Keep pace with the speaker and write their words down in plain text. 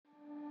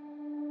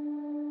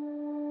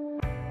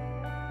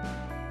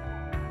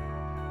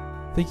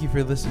Thank you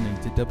for listening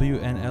to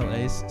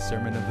WNLA's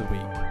Sermon of the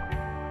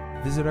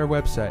Week. Visit our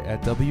website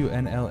at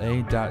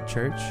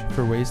wnla.church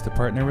for ways to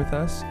partner with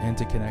us and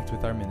to connect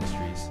with our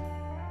ministries.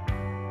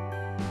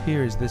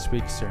 Here is this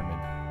week's sermon.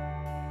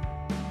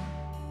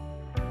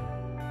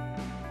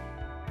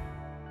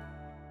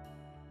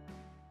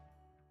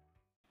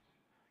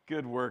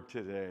 Good work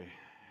today.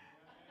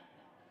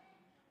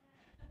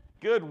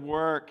 Good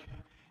work.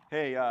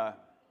 Hey,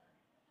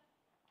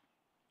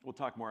 we'll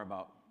talk more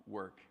about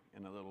work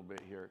in a little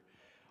bit here.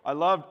 I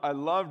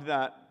loved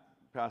that,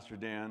 Pastor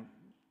Dan.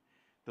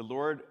 The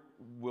Lord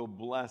will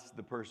bless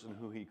the person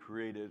who He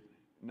created,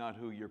 not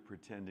who you're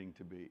pretending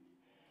to be.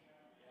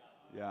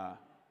 Yeah.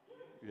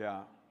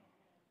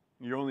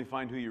 You only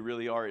find who you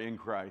really are in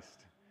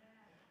Christ.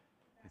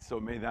 And so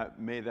may that,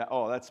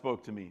 that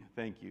spoke to me.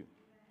 Thank you.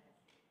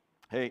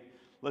 Hey,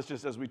 let's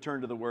just, as we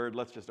turn to the Word,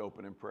 let's just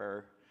open in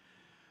prayer.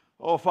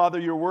 Oh, Father,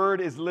 your Word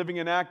is living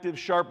and active,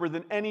 sharper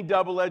than any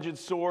double-edged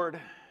sword.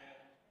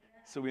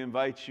 So we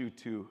invite you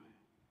to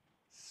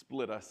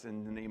split us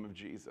in the name of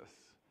Jesus.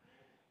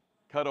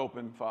 Cut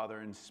open, Father,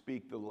 and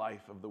speak the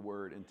life of the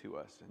Word into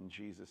us. In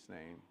Jesus'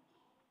 name,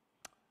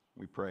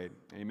 we pray.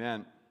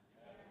 Amen.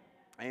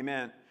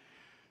 Amen.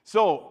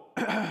 So,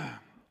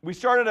 we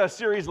started a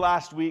series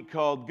last week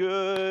called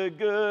Good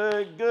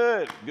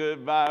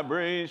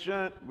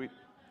Vibration.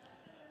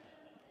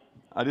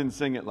 I didn't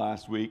sing it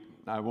last week.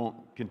 I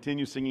won't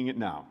continue singing it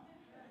now.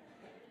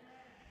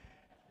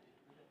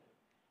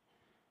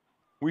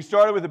 We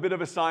started with a bit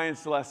of a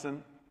science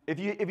lesson. If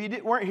you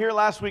weren't here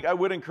last week, I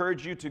would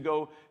encourage you to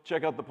go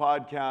check out the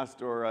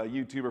podcast or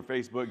YouTube or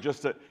Facebook,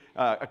 just to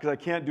because I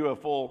can't do a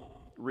full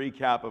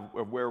recap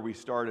of where we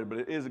started, but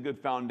it is a good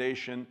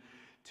foundation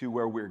to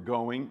where we're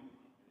going.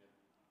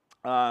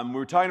 We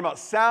were talking about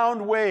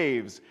sound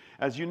waves.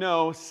 As you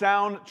know,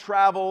 sound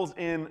travels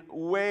in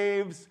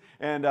waves,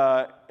 and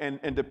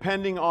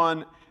depending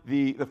on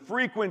the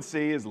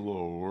frequency is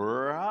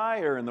lower or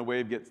higher, and the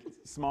wave gets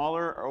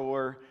smaller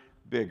or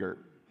bigger.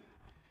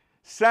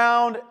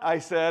 Sound, I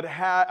said,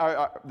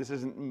 this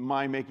isn't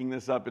my making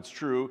this up, it's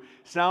true.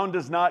 Sound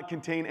does not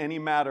contain any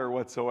matter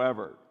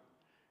whatsoever.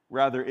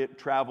 Rather, it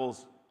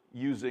travels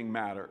using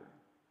matter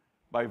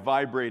by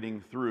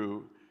vibrating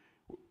through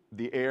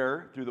the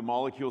air, through the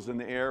molecules in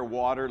the air,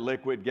 water,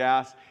 liquid,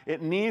 gas.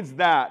 It needs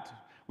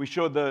that. We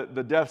showed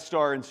the Death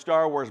Star in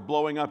Star Wars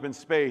blowing up in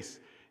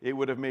space. It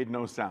would have made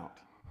no sound,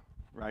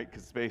 right?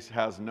 Because space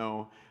has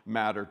no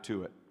matter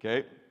to it,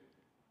 okay?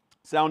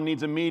 Sound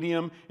needs a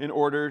medium in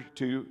order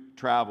to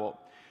travel.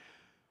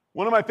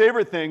 One of my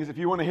favorite things, if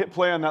you want to hit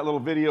play on that little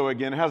video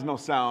again, it has no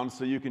sound,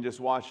 so you can just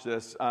watch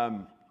this.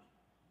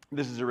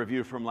 This is a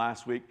review from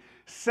last week.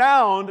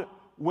 Sound,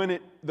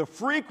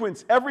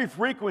 every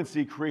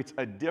frequency creates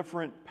a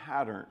different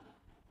pattern.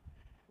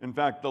 In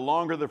fact, the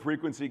longer the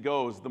frequency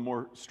goes, the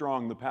more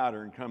strong the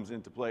pattern comes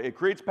into play. It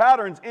creates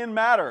patterns in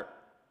matter.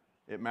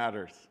 It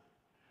matters.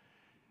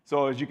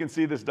 So as you can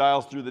see, this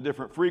dials through the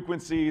different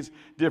frequencies,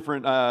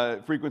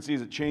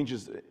 it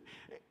changes.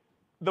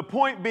 The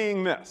point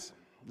being this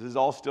is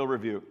all still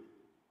review.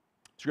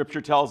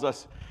 Scripture tells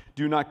us,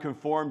 do not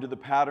conform to the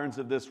patterns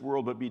of this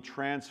world, but be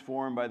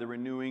transformed by the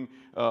renewing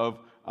of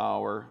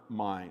our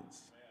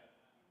minds.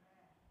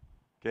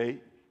 Okay?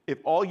 If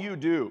all you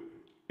do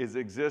is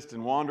exist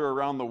and wander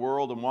around the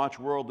world and watch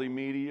worldly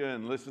media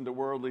and listen to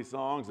worldly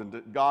songs and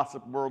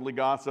worldly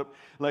gossip,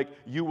 like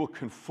you will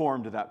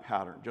conform to that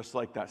pattern, just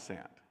like that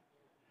sand.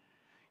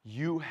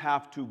 You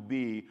have to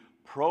be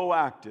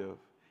proactive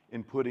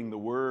in putting the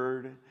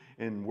Word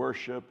and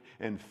worship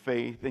and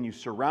faith, and you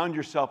surround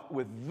yourself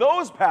with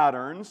those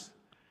patterns,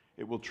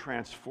 it will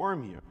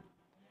transform you.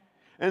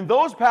 And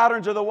those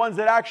patterns are the ones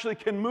that actually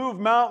can move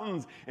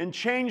mountains and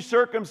change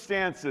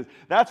circumstances.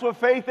 That's what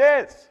faith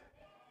is.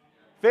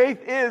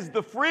 Faith is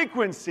the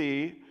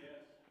frequency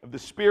of the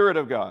Spirit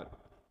of God.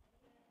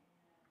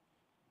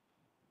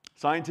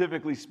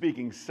 Scientifically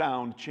speaking,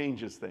 sound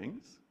changes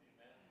things.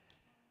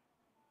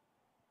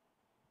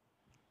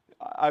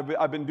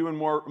 I've been doing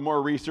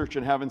more research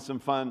and having some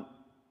fun.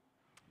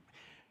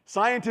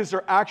 Scientists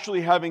are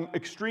actually having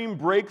extreme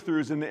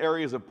breakthroughs in the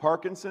areas of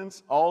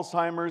Parkinson's,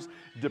 Alzheimer's,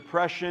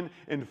 depression,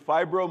 and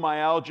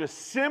fibromyalgia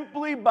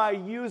simply by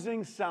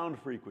using sound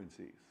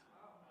frequencies.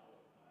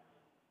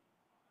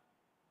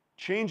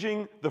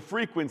 Changing the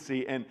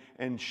frequency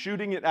and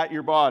shooting it at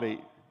your body,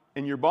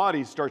 and your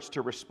body starts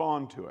to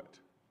respond to it.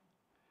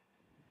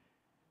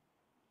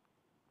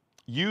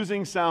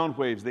 Using sound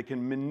waves, they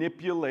can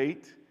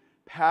manipulate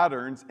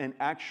patterns, and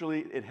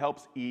actually it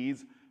helps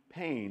ease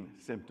pain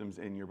symptoms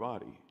in your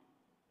body.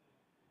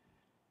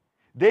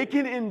 They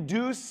can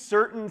induce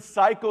certain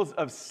cycles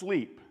of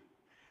sleep.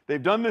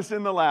 They've done this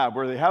in the lab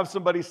where they have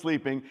somebody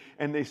sleeping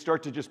and they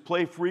start to just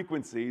play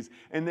frequencies,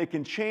 and they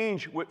can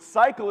change what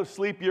cycle of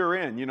sleep you're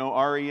in,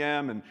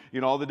 REM and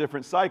all the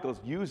different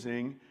cycles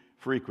using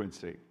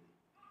frequency.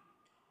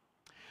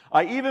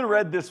 I even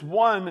read this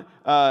one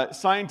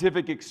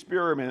scientific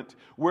experiment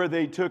where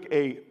they took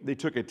a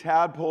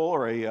tadpole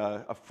or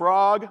a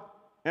frog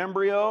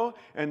embryo,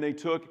 and they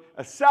took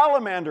a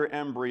salamander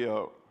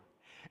embryo,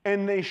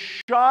 And they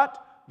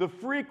shot the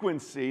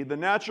frequency, the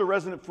natural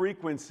resonant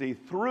frequency,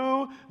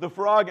 through the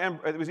frog.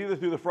 It was either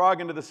through the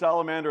frog into the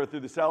salamander or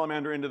through the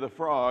salamander into the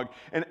frog,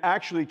 and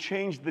actually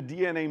changed the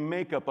DNA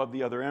makeup of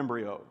the other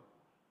embryo.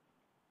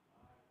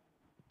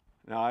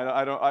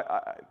 Now,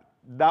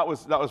 that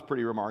was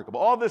pretty remarkable.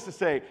 All this to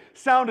say,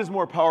 sound is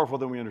more powerful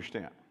than we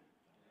understand.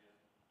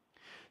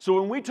 So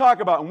when we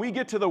talk about, and we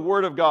get to the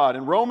Word of God,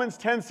 and Romans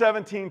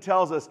 10:17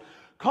 tells us,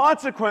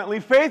 consequently,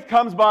 faith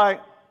comes by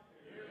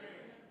hearing.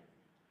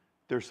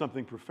 There's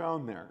something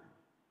profound there.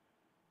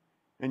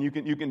 And you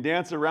can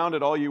dance around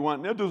it all you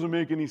want. That doesn't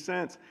make any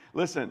sense.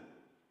 Listen,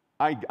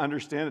 I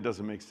understand it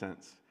doesn't make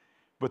sense.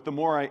 But the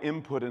more I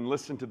input and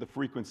listen to the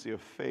frequency of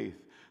faith,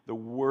 the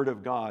Word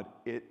of God,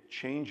 it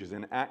changes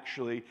and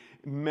actually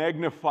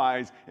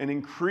magnifies and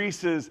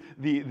increases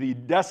the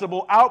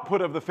decibel output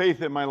of the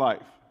faith in my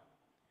life.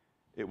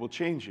 It will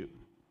change you.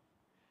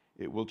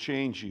 It will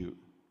change you.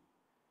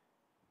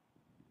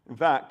 In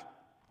fact,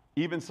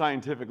 even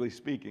scientifically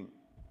speaking,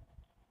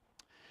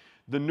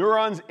 the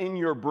neurons in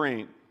your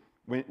brain,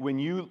 when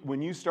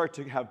you start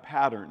to have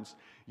patterns,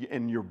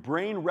 and your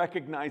brain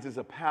recognizes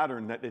a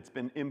pattern that it's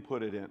been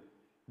inputted in,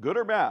 good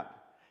or bad,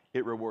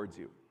 it rewards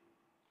you.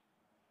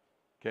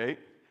 Okay?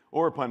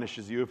 Or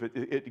punishes you if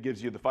it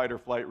gives you the fight or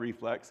flight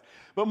reflex.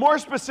 But more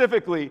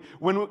specifically,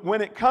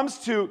 when it comes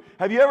to,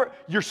 have you ever,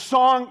 your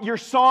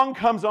song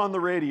comes on the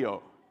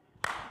radio.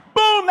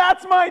 Boom,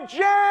 that's my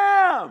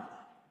jam!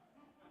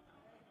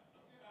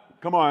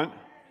 Come on.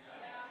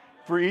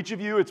 For each of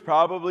you, it's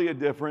probably a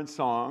different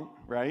song,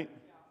 right?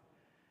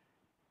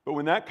 But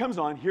when that comes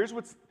on, here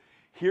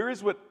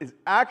is what is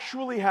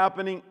actually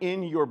happening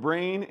in your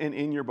brain and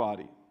in your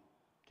body.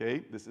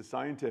 Okay? This is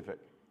scientific.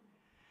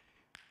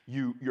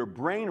 Your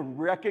brain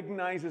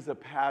recognizes a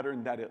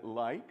pattern that it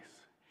likes,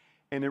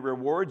 and it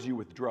rewards you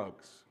with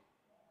drugs.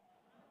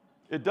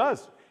 It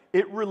does.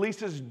 It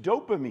releases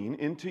dopamine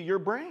into your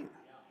brain.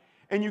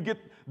 And you get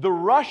the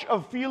rush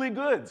of feely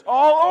goods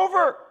all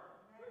over.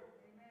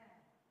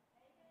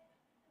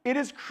 It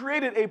has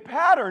created a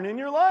pattern in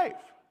your life.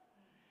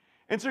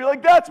 And so you're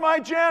like, that's my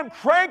jam,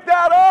 crank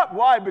that up.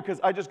 Why?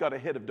 Because I just got a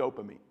hit of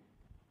dopamine.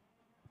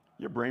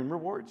 Your brain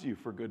rewards you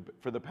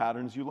for the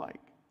patterns you like.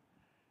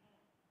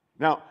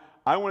 Now,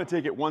 I want to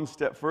take it one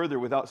step further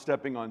without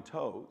stepping on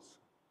toes.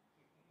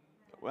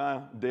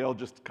 Well, Dale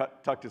just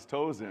tucked his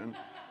toes in.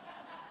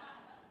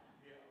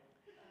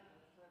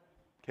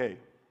 Okay.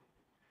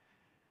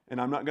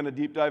 And I'm not going to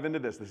deep dive into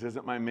this. This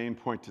isn't my main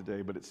point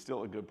today, but it's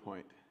still a good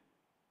point.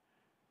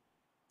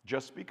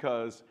 Just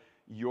because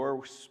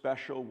your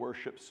special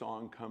worship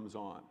song comes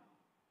on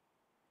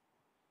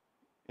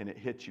and it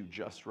hits you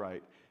just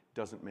right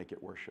doesn't make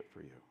it worship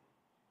for you.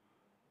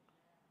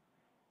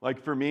 Like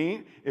for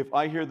me, if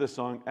I hear the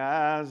song,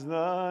 As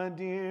the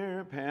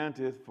Deer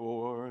Panteth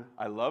For,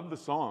 I love the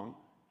song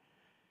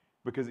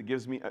because it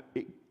gives me,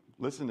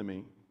 listen to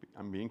me,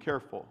 I'm being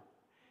careful.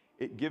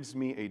 It gives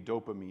me a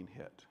dopamine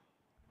hit.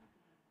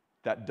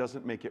 That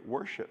doesn't make it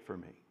worship for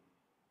me.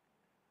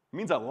 It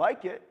means I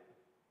like it.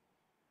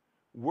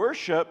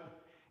 Worship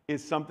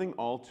is something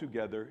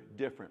altogether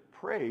different.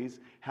 Praise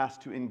has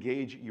to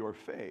engage your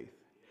faith.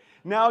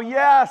 Now,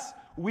 yes,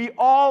 we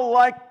all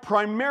like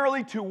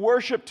primarily to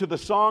worship to the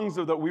songs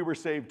that we were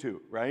saved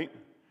to, right?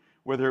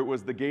 Whether it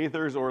was the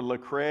Gaithers or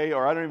Lecrae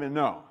or I don't even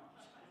know.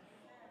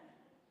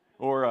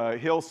 Or a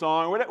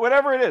Hillsong,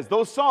 whatever it is.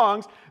 Those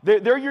songs,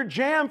 they're your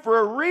jam for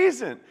a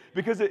reason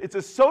because it's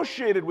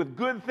associated with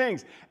good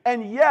things.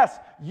 And yes,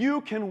 you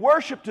can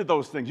worship to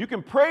those things. You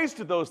can praise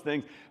to those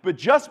things. But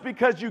just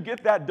because you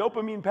get that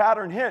dopamine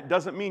pattern hit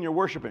doesn't mean you're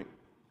worshiping.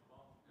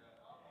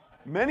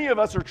 Many of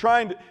us are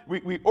trying to,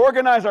 we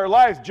organize our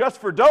lives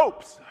just for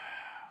dopes.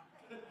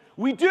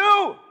 We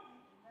do.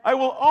 I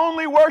will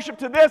only worship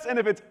to this, and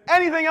if it's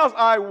anything else,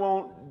 I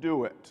won't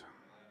do it.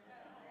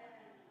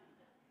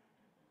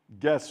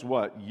 Guess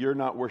what? You're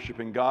not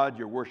worshiping God,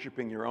 you're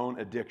worshiping your own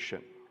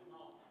addiction.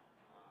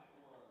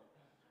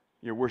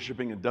 You're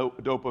worshiping a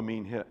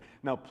dopamine hit.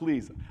 Now,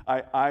 please,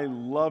 I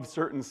love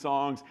certain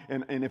songs,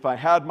 and if I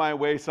had my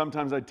way,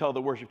 sometimes I'd tell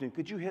the worship team,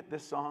 could you hit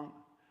this song?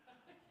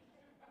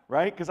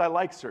 Right? Because I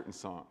like certain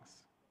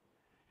songs.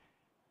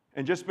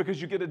 And just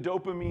because you get a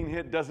dopamine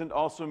hit doesn't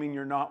also mean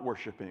you're not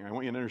worshiping. I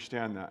want you to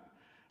understand that.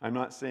 I'm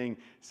not saying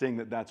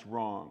that that's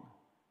wrong.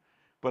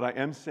 But I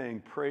am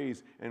saying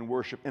praise and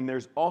worship. And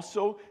there's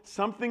also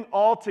something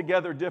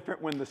altogether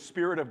different when the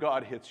Spirit of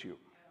God hits you.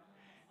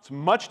 It's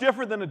much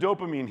different than a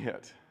dopamine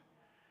hit.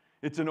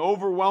 It's an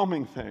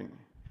overwhelming thing.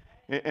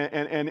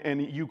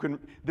 And you can,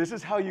 this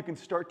is how you can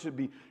start to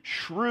be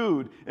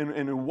shrewd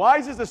and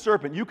wise as a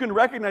serpent. You can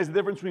recognize the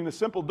difference between the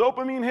simple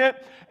dopamine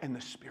hit and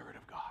the Spirit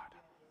of God.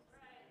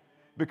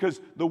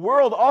 Because the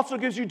world also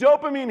gives you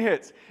dopamine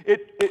hits.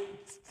 It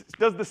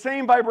does the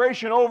same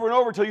vibration over and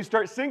over until you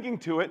start syncing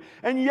to it.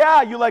 And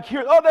yeah, you like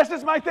hear, oh, this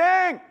is my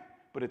thing.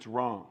 But it's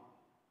wrong.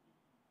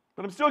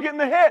 But I'm still getting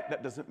the hit.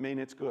 That doesn't mean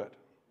it's good.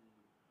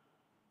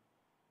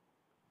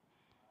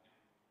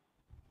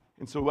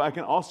 And so I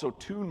can also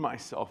tune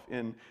myself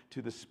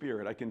into the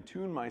Spirit. I can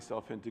tune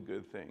myself into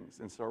good things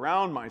and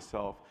surround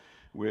myself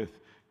with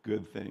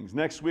good things.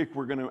 Next week,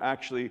 we're going to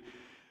actually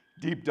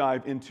deep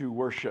dive into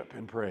worship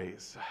and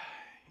praise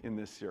in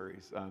this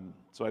series.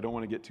 So I don't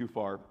want to get too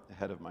far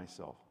ahead of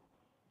myself.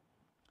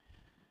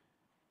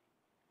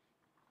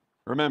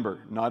 Remember,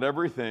 not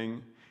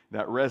everything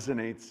that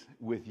resonates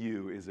with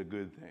you is a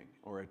good thing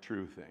or a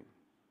true thing.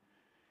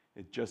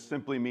 It just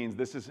simply means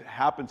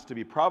happens to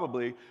be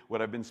probably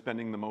what I've been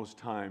spending the most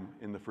time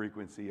in the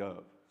frequency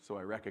of, so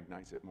I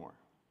recognize it more.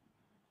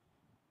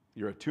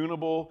 You're a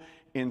tunable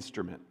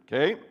instrument,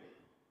 okay?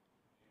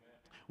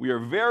 We are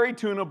very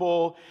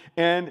tunable,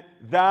 and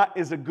that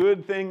is a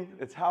good thing.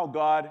 It's how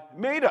God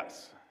made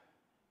us.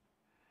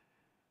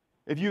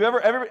 If you've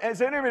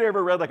has anybody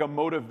ever read like a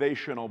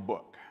motivational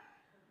book?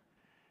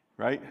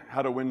 Right?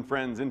 How to win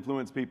friends,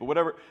 influence people,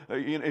 whatever.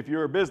 If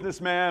you're a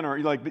businessman or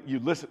you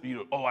listen,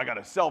 I got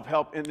to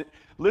self-help. And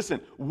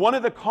listen, one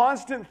of the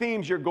constant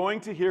themes you're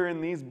going to hear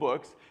in these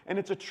books, and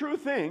it's a true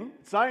thing,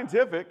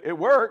 scientific, it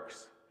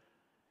works,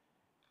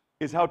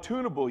 is how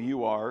tunable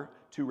you are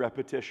to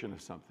repetition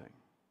of something.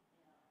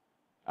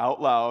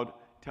 Out loud,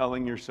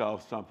 telling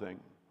yourself something,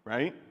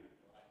 right?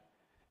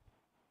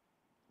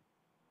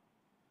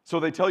 So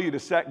they tell you to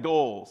set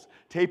goals,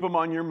 tape them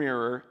on your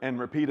mirror, and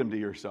repeat them to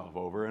yourself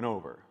over and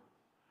over.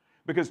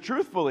 Because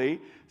truthfully,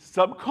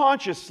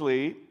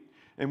 subconsciously,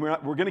 and we're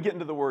going to get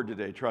into the word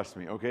today, trust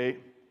me, okay?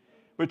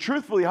 But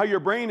truthfully, how your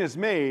brain is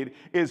made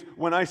is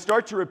when I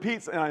start to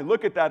repeat and I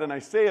look at that and I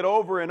say it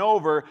over and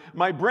over,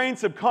 my brain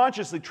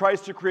subconsciously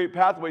tries to create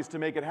pathways to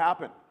make it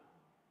happen.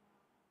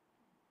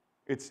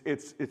 It's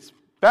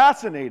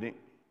fascinating.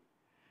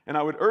 And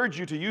I would urge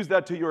you to use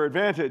that to your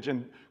advantage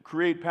and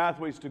create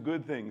pathways to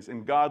good things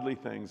and godly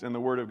things in the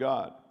Word of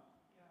God.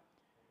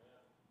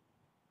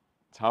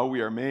 It's how we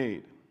are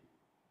made.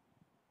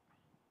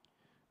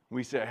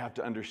 We say, I have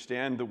to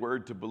understand the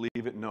Word to believe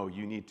it. No,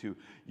 you need to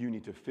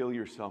fill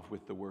yourself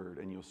with the Word,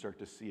 and you'll start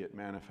to see it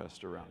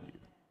manifest around you.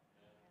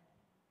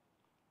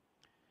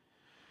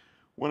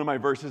 One of my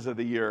verses of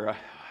the year,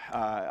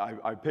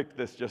 I picked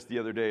this just the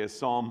other day, is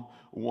Psalm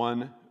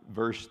 1,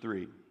 verse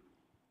 3.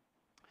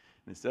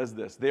 And it says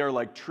this: they are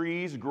like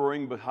trees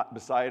growing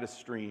beside a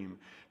stream,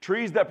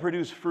 trees that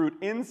produce fruit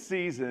in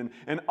season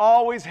and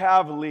always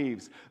have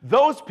leaves.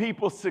 Those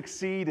people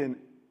succeed in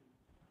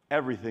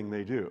everything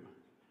they do.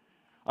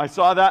 I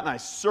saw that and I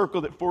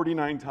circled it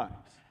 49 times.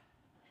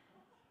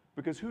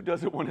 Because who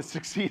doesn't want to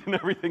succeed in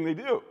everything they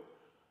do?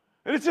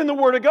 And it's in the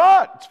Word of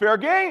God. It's fair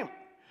game.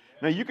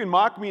 Now, you can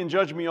mock me and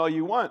judge me all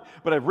you want,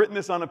 but I've written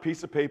this on a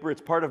piece of paper.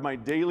 It's part of my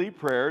daily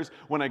prayers.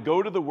 When I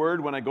go to the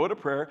Word, when I go to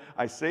prayer,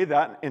 I say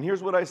that, and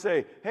here's what I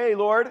say. Hey,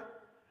 Lord,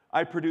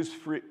 I produce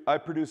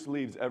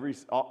leaves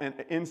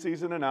in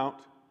season and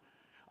out.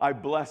 I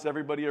bless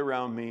everybody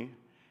around me,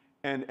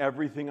 and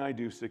everything I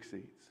do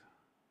succeeds.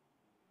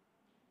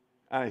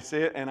 And I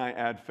say it, and I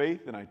add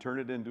faith, and I turn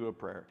it into a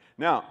prayer.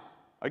 Now,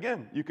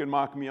 again, you can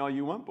mock me all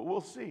you want, but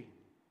we'll see.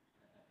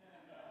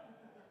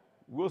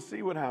 We'll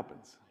see what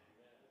happens.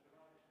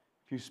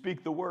 If you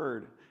speak the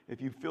Word,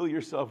 if you fill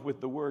yourself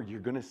with the Word, you're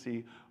going to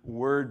see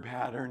word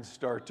patterns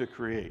start to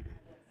create.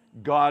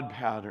 God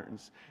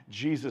patterns,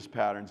 Jesus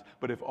patterns.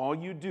 But if all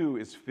you do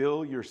is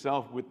fill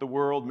yourself with the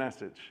world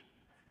message,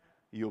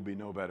 you'll be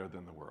no better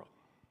than the world.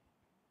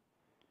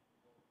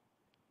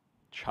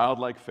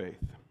 Childlike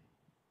faith.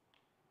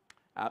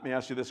 Let me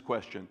ask you this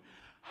question.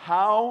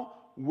 How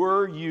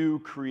were you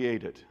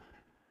created?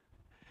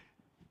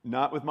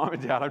 Not with mom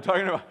and dad. I'm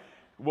talking about,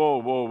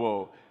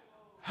 whoa.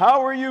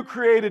 How were you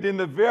created in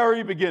the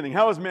very beginning?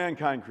 How was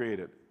mankind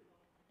created?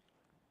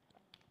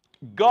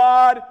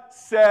 God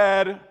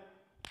said,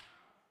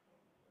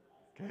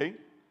 okay,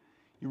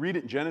 you read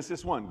it in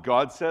Genesis 1.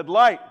 God said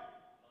light.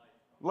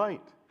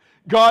 Light.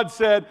 God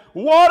said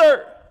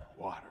water.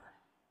 Water.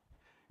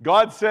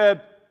 God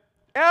said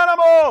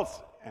animals.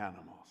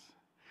 Animals.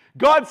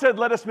 God said,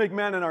 let us make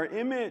man in our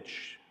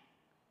image.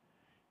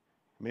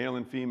 Male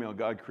and female,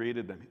 God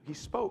created them. He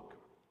spoke.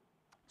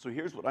 So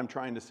here's what I'm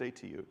trying to say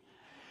to you.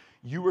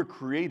 You were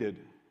created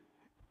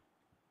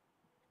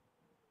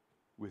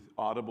with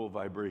audible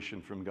vibration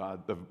from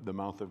God, the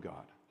mouth of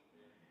God.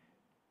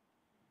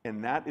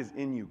 And that is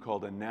in you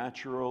called a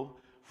natural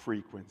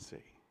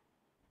frequency.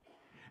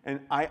 And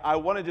I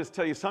want to just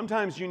tell you,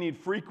 sometimes you need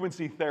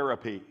frequency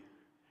therapy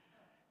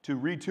to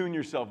retune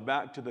yourself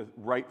back to the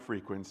right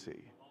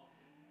frequency.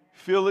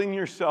 Filling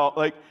yourself,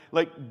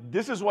 like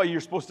this is why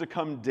you're supposed to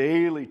come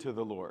daily to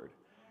the Lord.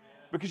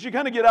 Because you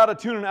kind of get out of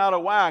tune and out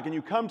of whack, and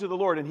you come to the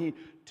Lord, and He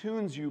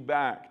tunes you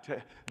back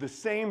to the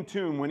same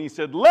tune when He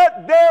said,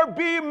 let there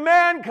be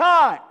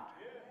mankind.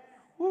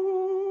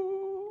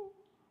 Woo.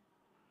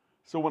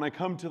 So when I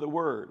come to the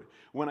Word,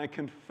 when I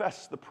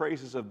confess the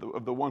praises of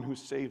the one who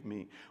saved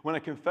me, when I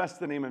confess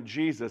the name of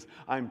Jesus,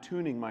 I'm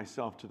tuning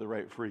myself to the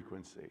right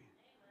frequency,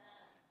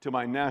 to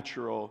my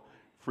natural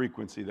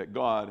frequency that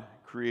God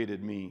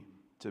created me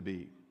to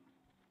be.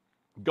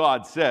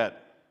 God said,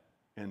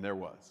 and there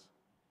was.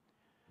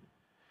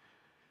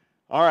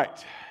 All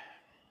right.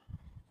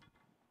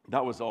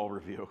 That was all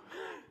review.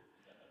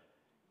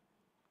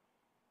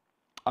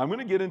 I'm going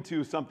to get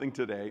into something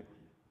today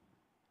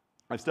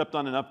I stepped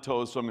on enough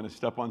toes, so I'm going to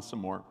step on some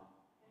more.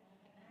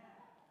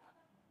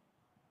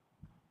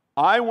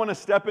 I want to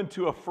step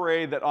into a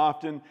fray that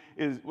often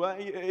is, well,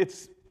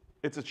 it's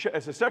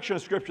a section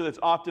of Scripture that's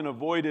often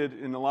avoided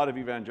in a lot of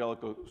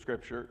evangelical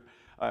Scripture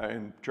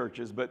in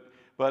churches, but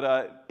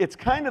it's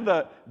kind of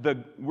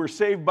the we're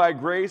saved by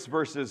grace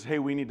versus, hey,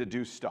 we need to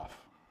do stuff.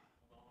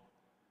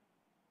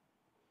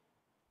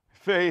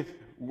 Faith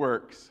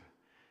works.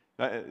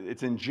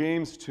 It's in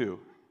James 2.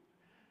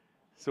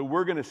 So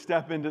we're going to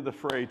step into the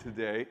fray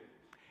today.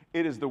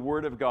 It is the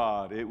Word of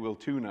God. It will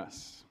tune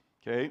us.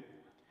 Okay?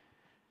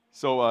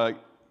 So,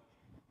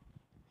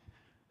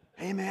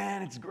 hey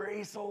man, it's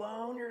grace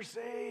alone, you're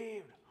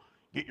saved.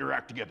 Get your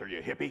act together,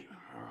 you hippie.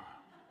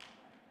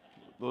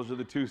 Those are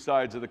the two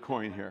sides of the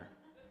coin here.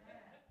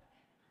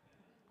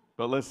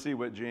 But let's see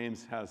what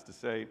James has to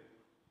say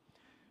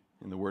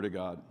in the Word of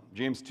God.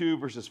 James 2,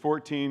 verses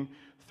 14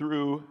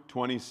 through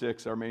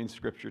 26, our main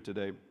scripture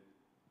today,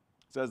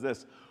 says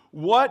this: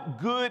 "What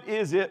good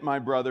is it, my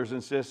brothers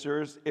and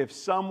sisters, if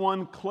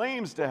someone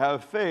claims to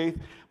have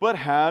faith but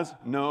has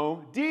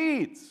no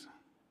deeds?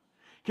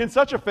 Can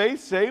such a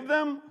faith save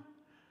them?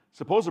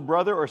 Suppose a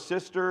brother or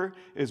sister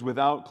is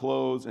without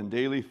clothes and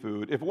daily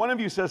food. If one of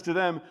you says to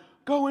them,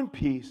 'Go in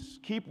peace,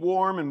 keep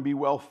warm and be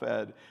well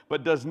fed,'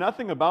 but does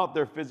nothing about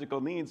their physical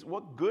needs,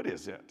 what good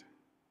is it?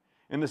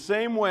 In the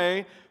same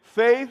way,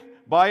 faith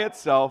by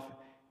itself,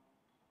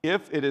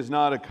 if it is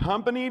not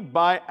accompanied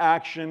by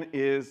action,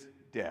 is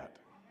dead.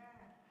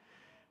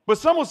 But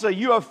some will say,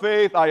 'You have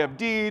faith, I have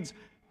deeds.'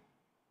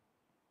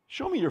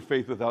 Show me your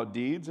faith without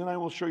deeds, and I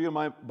will show you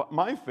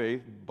my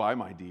faith by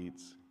my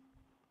deeds.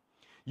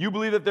 You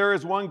believe that there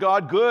is one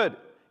God, good.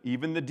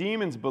 Even the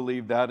demons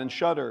believe that and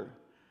shudder.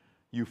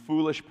 You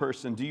foolish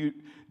person,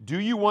 do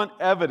you want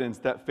evidence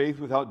that faith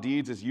without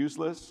deeds is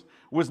useless?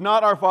 Was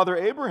not our father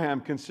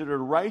Abraham considered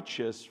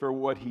righteous for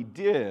what he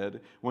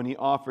did when he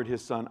offered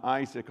his son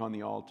Isaac on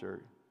the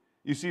altar?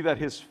 You see that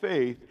his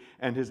faith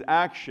and his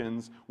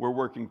actions were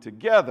working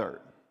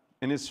together,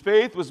 and his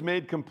faith was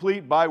made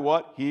complete by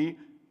what he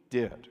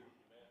did.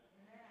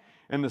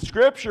 And the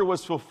scripture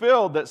was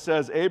fulfilled that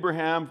says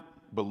Abraham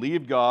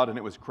believed God, and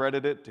it was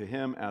credited to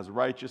him as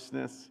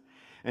righteousness,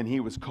 and he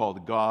was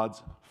called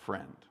God's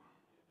friend."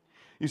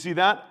 You see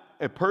that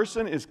a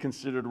person is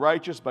considered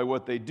righteous by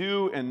what they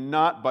do and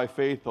not by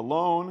faith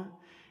alone.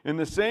 In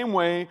the same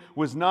way,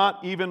 was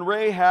not even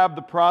Rahab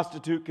the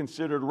prostitute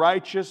considered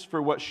righteous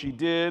for what she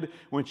did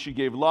when she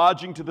gave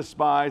lodging to the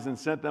spies and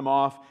sent them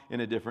off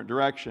in a different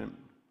direction?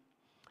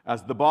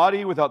 As the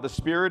body without the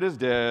spirit is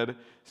dead,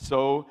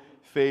 so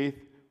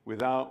faith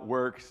without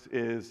works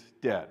is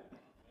dead.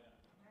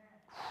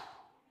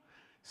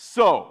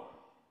 So,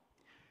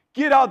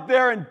 get out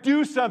there and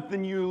do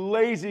something, you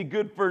lazy,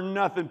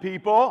 good-for-nothing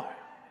people.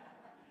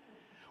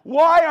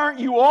 Why aren't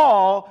you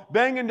all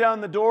banging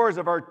down the doors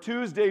of our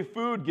Tuesday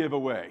food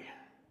giveaway?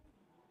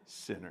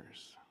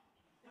 Sinners.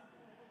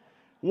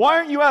 Why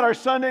aren't you at our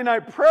Sunday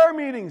night prayer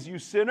meetings, you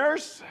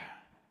sinners?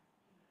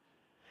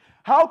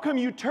 How come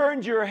you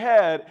turned your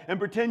head and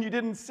pretend you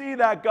didn't see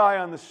that guy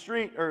on the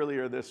street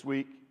earlier this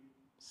week?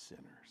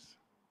 Sinners.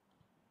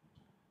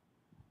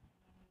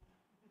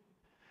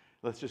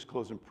 Let's just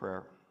close in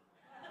prayer.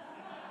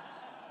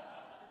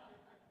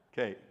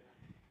 Okay,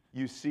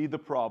 you see the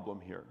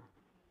problem here.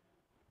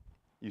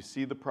 You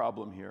see the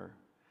problem here.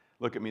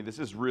 Look at me, this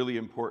is really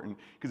important,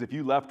 because if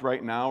you left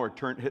right now or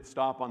hit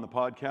stop on the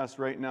podcast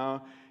right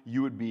now,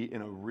 you would be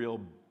in a real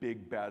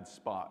big bad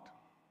spot.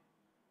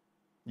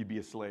 You'd be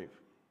a slave.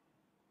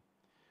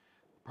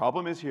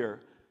 Problem is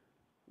here,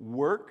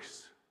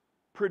 works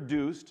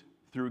produced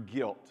through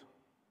guilt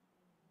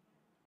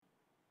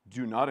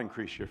do not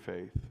increase your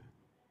faith.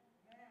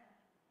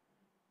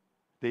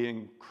 They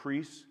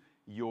increase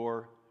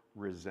your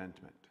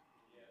resentment.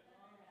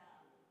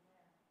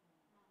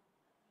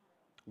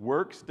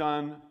 Works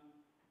done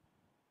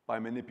by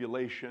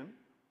manipulation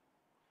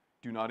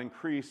do not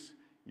increase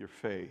your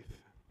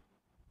faith.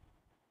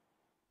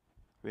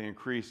 They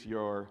increase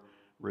your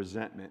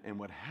resentment. And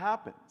what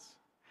happens,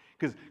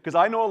 because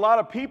I know a lot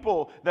of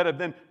people that have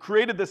then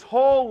created this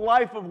whole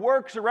life of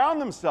works around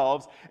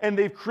themselves, and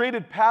they've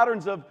created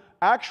patterns of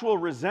actual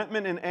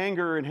resentment and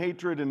anger and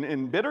hatred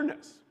and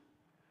bitterness.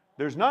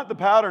 There's not the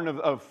pattern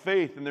of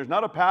faith, and there's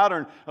not a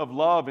pattern of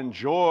love and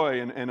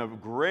joy and of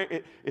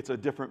great. It's a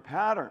different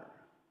pattern.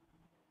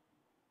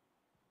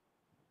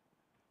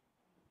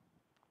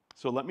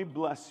 So let me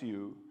bless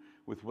you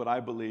with what I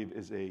believe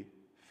is a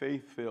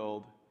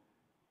faith-filled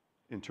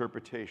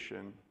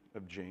interpretation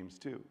of James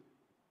 2. It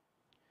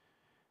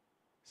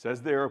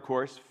says there, of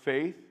course,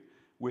 faith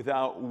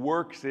without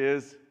works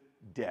is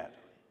dead.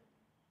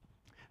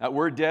 That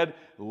word dead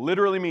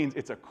literally means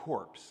it's a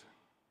corpse.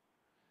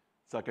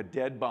 It's like a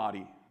dead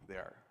body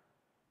there.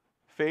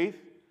 Faith,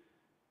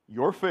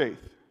 your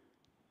faith,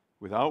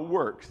 without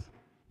works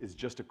is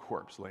just a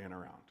corpse laying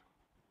around.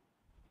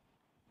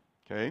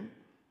 Okay?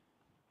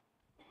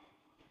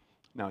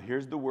 Now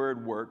here's the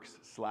word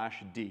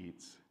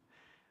works/deeds.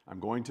 I'm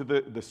going to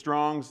the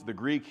Strong's, the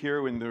Greek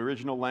here in the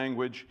original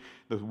language.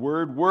 The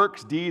word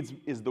works, deeds,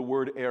 is the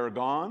word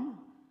ergon.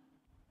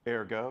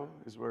 Ergo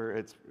is where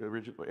it's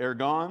original.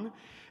 Ergon.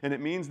 And it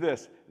means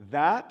this,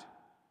 that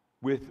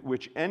with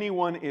which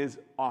anyone is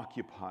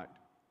occupied.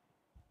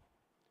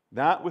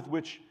 That with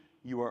which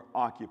you are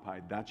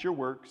occupied. That's your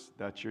works,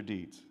 that's your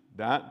deeds.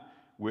 That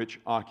which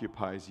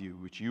occupies you,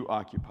 which you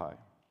occupy.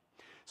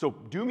 So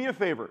do me a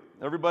favor.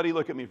 Everybody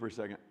look at me for a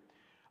second.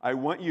 I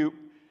want you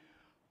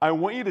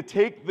to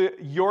take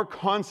your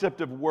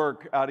concept of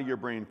work out of your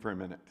brain for a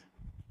minute.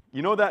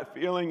 You know that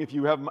feeling if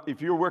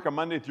you work a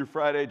Monday through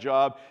Friday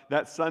job,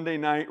 that Sunday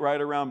night right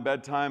around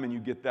bedtime and you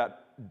get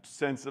that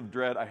sense of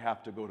dread, I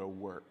have to go to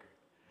work.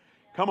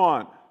 Come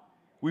on.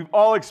 We've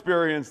all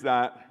experienced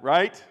that,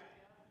 right?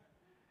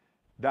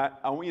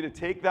 I want you to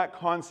take that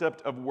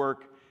concept of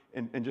work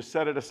and just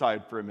set it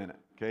aside for a minute,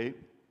 okay?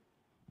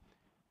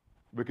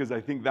 Because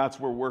I think that's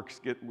where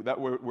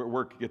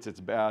work gets its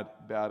bad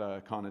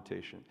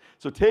connotation.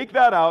 So take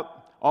that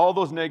out, all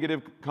those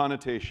negative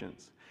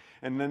connotations,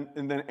 and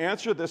then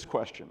answer this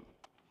question.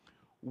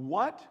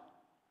 What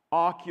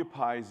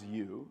occupies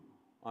you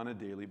on a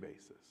daily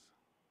basis?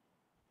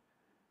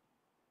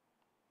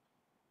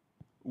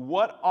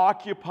 What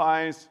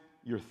occupies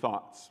your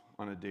thoughts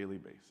on a daily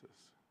basis?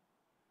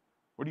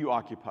 What do you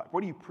occupy?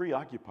 What are you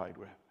preoccupied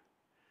with?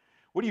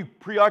 What do you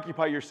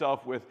preoccupy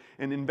yourself with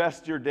and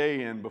invest your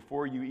day in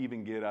before you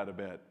even get out of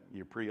bed?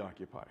 You're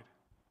preoccupied.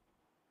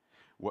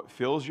 What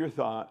fills your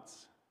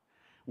thoughts?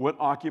 What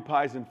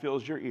occupies and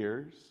fills your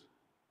ears?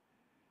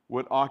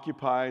 What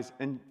occupies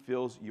and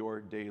fills your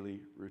daily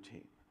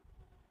routine?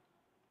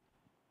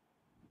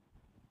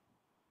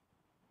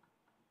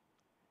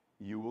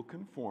 You will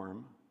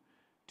conform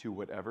to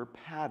whatever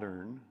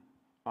pattern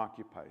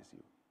occupies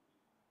you.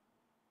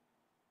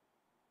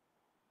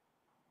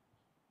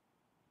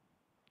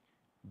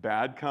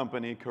 Bad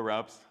company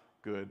corrupts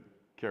good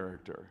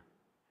character.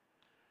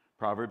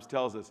 Proverbs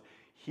tells us,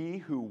 he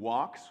who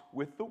walks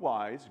with the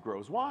wise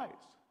grows wise,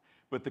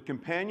 but the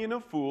companion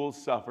of fools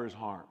suffers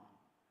harm.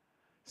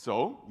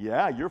 So,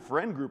 yeah, your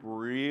friend group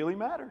really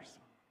matters.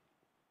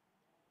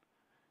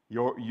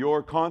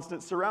 Your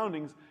constant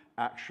surroundings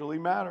actually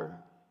matter.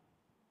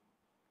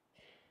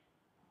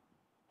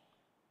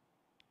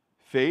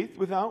 Faith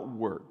without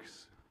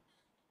works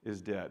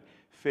is dead.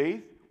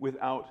 Faith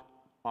without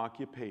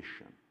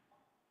occupation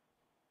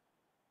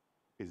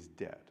is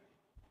dead.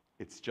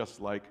 It's just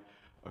like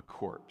a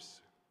corpse.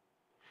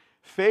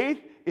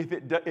 Faith,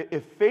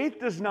 if faith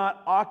does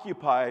not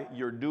occupy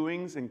your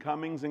doings and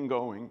comings and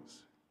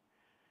goings,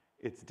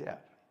 it's dead.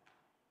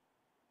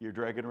 You're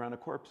dragging around a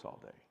corpse all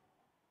day.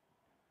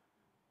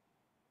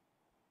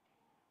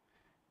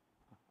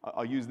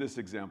 I'll use this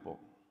example.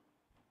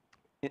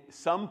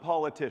 Some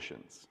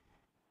politicians,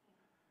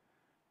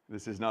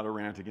 this is not a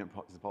rant against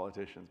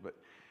politicians, but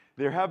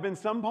there have been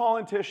some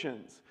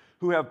politicians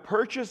who have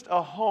purchased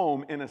a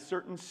home in a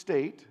certain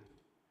state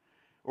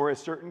or a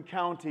certain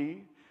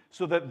county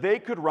so that they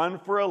could run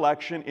for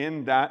election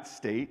in that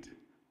state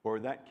or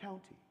that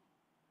county.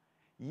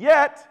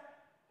 Yet,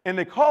 and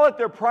they call it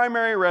their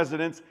primary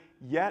residence,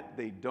 yet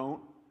they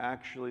don't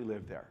actually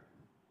live there.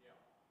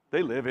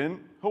 They live in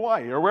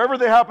Hawaii or wherever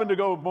they happen to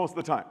go most of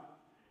the time.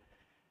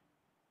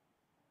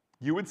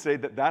 You would say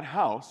that that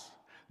house,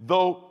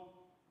 though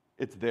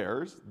it's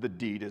theirs, the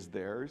deed is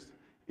theirs,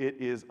 it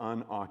is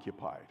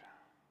unoccupied.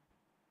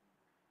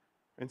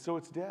 And so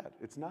it's dead.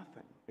 It's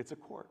nothing. It's a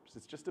corpse.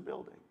 It's just a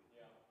building.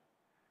 Yeah.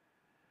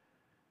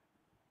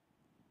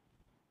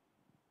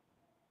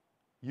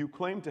 You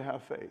claim to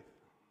have faith.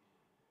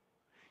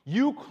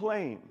 You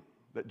claim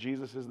that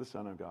Jesus is the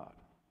Son of God.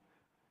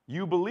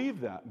 You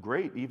believe that.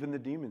 Great. Even the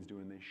demons do,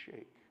 and they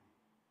shake.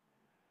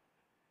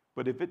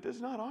 But if it does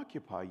not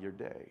occupy your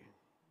day,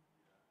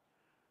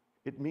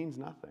 it means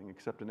nothing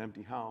except an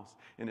empty house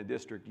in a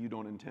district you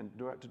don't intend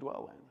to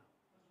dwell in.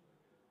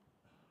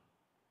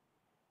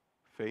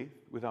 Faith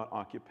without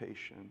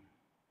occupation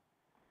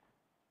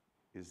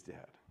is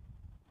dead.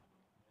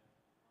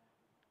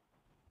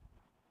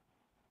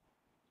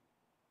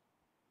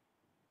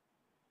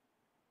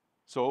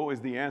 So, is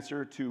the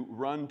answer to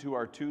run to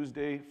our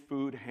Tuesday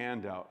food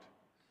handout?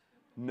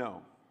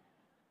 No.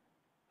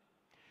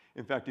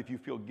 In fact, if you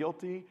feel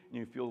guilty and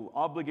you feel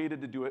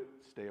obligated to do it,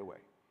 stay away.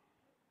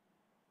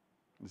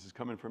 This is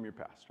coming from your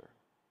pastor.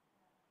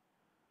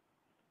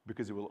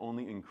 Because it will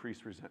only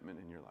increase resentment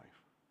in your life.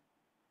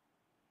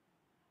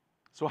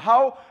 So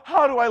how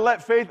do I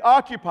let faith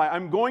occupy?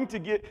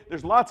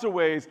 There's lots of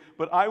ways,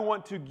 but I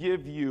want to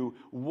give you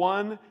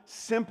one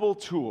simple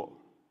tool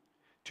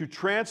to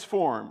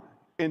transform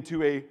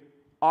into a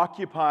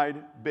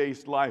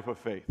occupied-based life of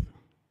faith.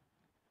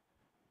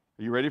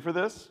 Are you ready for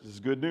this? This is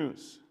good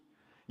news.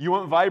 You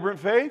want vibrant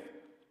faith?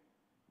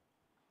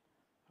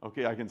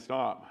 Okay, I can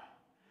stop.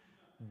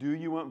 Do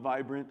you want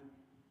vibrant,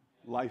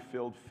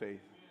 life-filled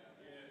faith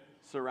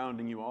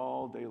surrounding you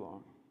all day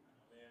long?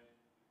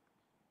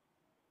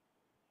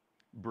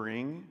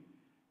 Bring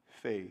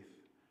faith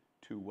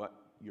to what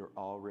you're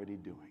already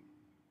doing.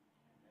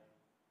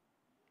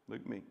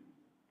 Look at me.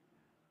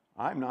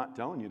 I'm not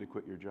telling you to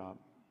quit your job.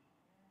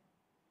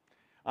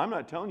 I'm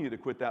not telling you to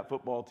quit that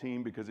football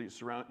team because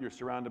you're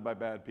surrounded by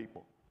bad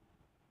people.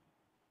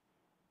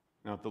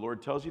 Now, if the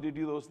Lord tells you to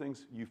do those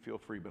things, you feel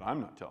free, but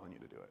I'm not telling you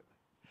to do it.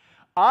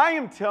 I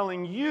am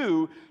telling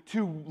you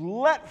to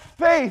let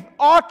faith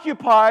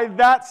occupy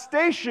that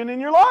station in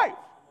your life.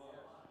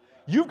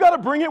 You've got to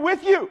bring it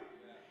with you.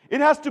 It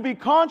has to be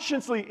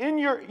consciously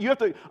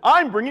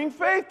I'm bringing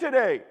faith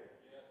today.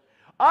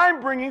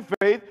 I'm bringing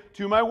faith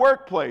to my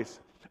workplace.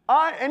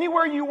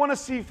 Anywhere you want to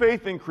see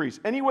faith increase,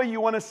 anywhere you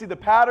want to see the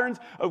patterns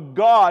of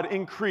God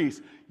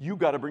increase, you've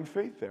got to bring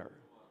faith there.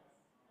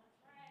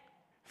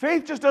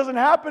 Faith just doesn't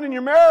happen in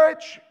your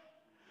marriage.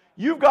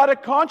 You've got to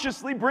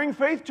consciously bring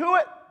faith to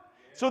it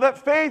so that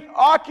faith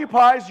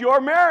occupies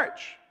your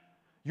marriage,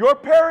 your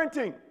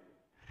parenting,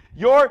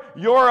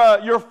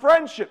 your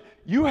friendship.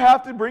 You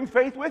have to bring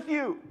faith with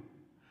you.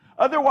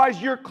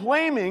 Otherwise, you're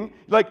claiming,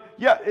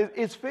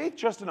 is faith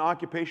just an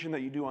occupation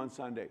that you do on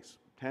Sundays,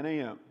 10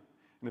 a.m.,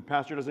 and the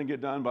pastor doesn't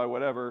get done by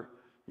whatever,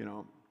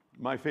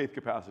 my faith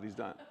capacity is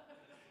done.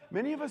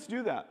 Many of us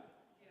do that.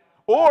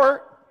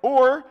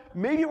 Or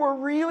maybe we're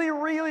really,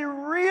 really,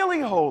 really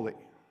holy.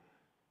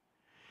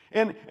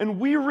 And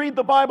we read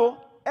the Bible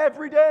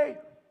every day.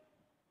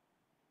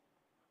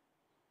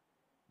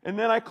 And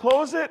then I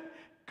close it,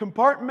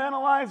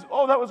 compartmentalize,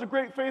 oh, that was a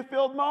great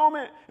faith-filled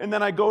moment. And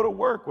then I go to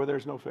work where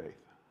there's no faith.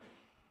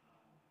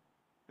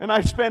 And I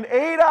spend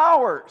 8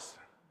 hours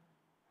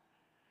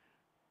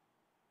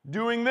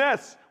doing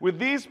this with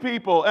these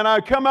people, and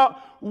I come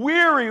out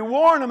weary,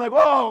 worn. I'm like,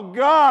 oh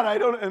God,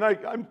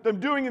 I'm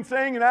doing and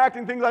saying and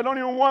acting things I don't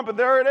even want, but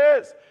there it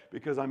is,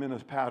 because I'm in a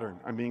pattern.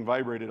 I'm being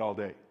vibrated all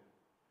day.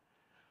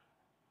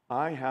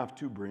 I have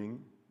to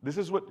this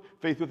is what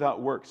faith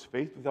without works.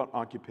 Faith without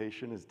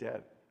occupation is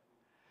dead.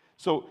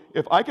 So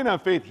if I can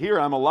have faith here,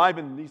 I'm alive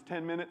in these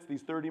 10 minutes,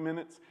 these 30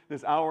 minutes,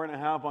 this hour and a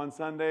half on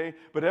Sunday.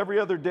 But every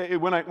other day,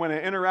 when I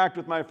interact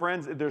with my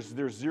friends,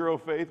 there's zero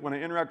faith. When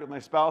I interact with my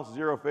spouse,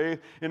 zero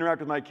faith.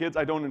 Interact with my kids,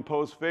 I don't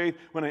impose faith.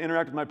 When I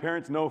interact with my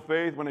parents, no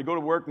faith. When I go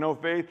to work, no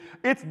faith.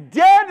 It's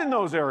dead in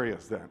those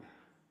areas then.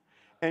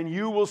 And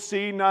you will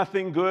see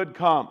nothing good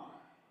come.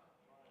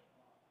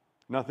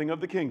 Nothing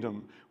of the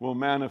kingdom will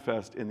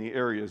manifest in the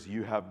areas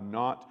you have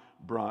not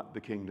brought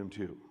the kingdom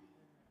to.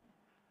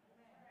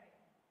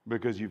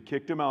 Because you've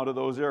kicked him out of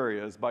those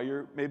areas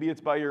maybe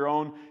it's by your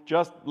own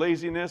just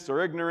laziness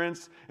or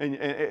ignorance. And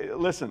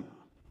listen,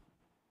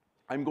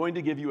 I'm going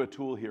to give you a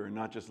tool here and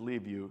not just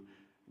leave you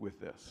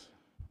with this.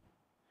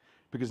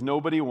 Because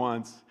nobody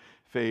wants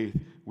faith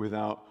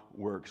without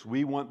works.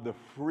 We want the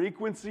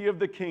frequency of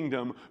the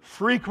kingdom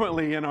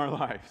frequently in our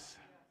lives.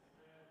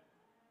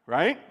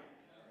 Right?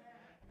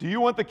 Do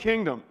you want the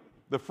kingdom,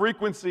 the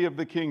frequency of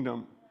the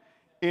kingdom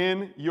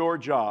in your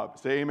job?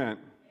 Say amen.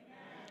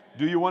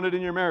 Do you want it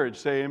in your marriage?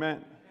 Say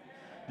amen.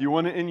 Do you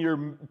want it in your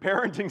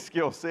parenting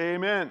skills? Say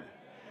amen.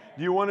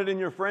 Do you want it in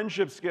your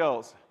friendship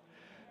skills?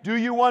 Do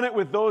you want it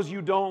with those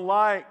you don't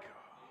like?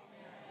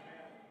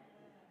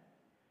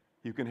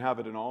 You can have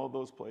it in all of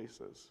those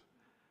places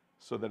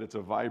so that it's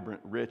a vibrant,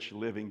 rich,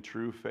 living,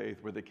 true faith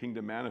where the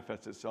kingdom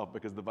manifests itself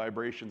because the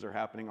vibrations are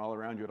happening all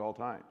around you at all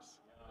times.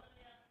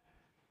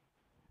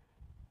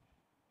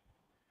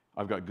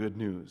 I've got good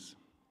news.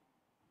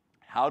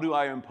 How do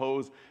I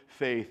impose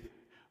faith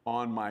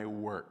on my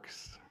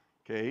works?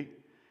 Okay?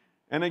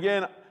 And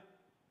again,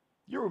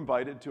 you're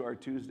invited to our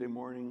Tuesday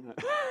morning.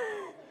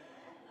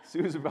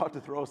 Sue's about to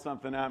throw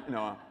something at me.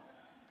 No.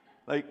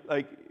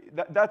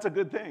 That's a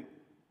good thing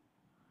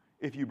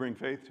if you bring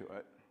faith to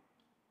it.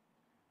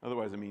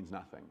 Otherwise, it means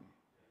nothing.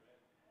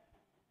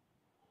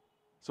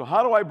 So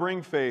how do I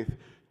bring faith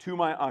to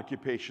my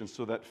occupation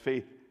so that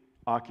faith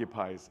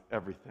occupies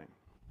everything?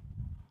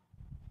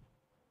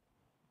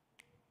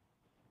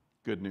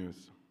 Good news.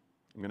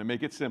 I'm going to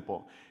make it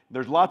simple.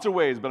 There's lots of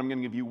ways, but I'm going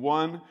to give you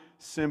one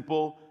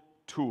simple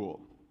tool.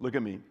 Look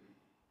at me.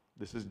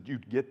 You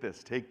get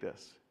this. Take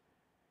this.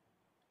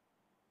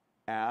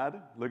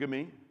 Look at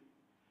me.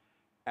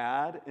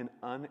 Add an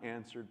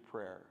unanswered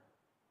prayer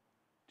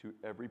to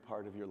every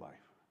part of your life.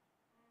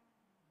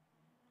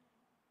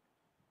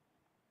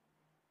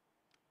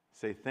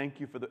 Say thank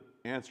you for the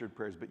answered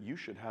prayers, but you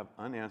should have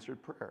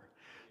unanswered prayer.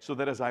 So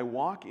that as I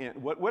walk in,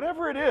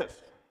 whatever it is,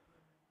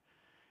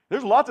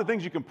 there's lots of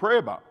things you can pray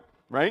about,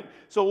 right?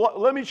 So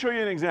let me show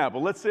you an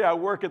example. Let's say I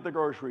work at the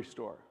grocery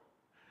store.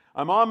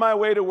 I'm on my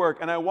way to work,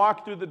 and I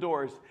walk through the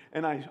doors,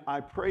 and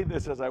I pray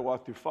this as I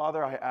walk through.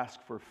 Father, I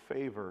ask for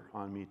favor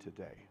on me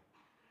today.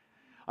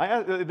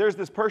 There's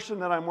this person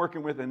that I'm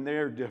working with, and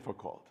they're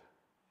difficult.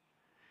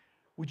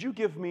 Would you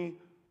give me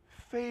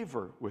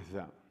favor with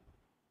them?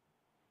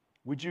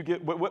 Would you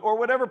get, or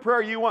whatever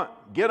prayer you want,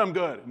 get them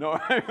good. No.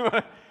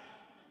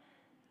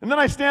 And then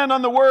I stand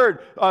on the word.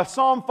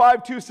 Psalm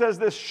 5:2 says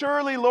this,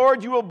 surely,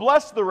 Lord, you will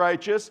bless the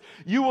righteous.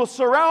 You will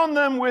surround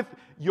them with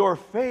your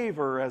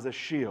favor as a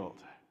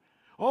shield.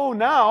 Oh,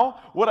 now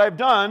what I've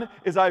done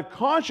is I've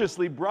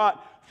consciously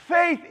brought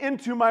faith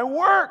into my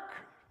work.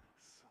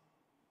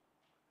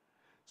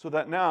 So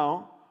that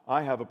now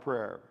I have a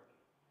prayer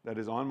that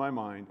is on my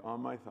mind,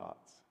 on my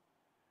thoughts.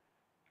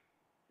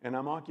 and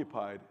I'm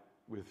occupied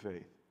with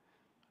faith,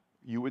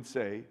 you would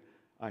say,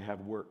 I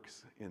have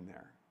works in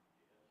there.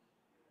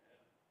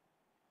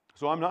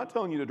 So I'm not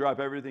telling you to drop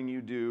everything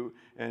you do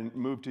and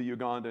move to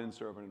Uganda and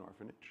serve in an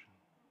orphanage.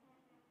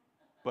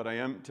 But I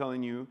am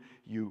telling you,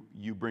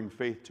 you bring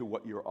faith to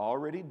what you're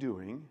already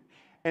doing,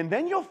 and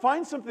then you'll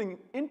find something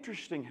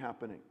interesting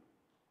happening.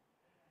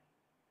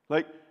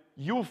 Like,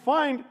 you'll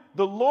find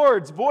the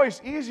Lord's voice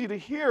easy to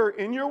hear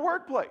in your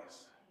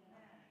workplace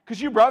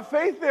because you brought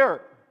faith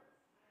there.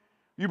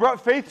 You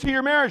brought faith to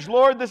your marriage.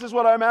 Lord, this is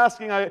what I'm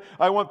asking.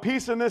 I want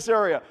peace in this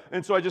area.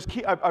 And so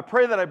I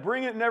pray that I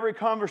bring it in every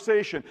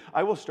conversation.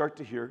 I will start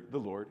to hear the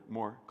Lord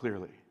more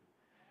clearly.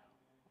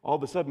 All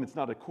of a sudden, it's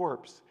not a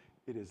corpse.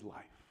 It is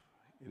life.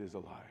 It is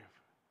alive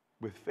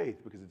with faith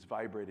because it's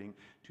vibrating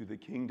to the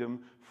kingdom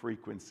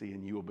frequency,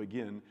 and you will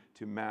begin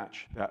to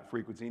match that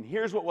frequency. And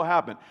here's what will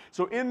happen.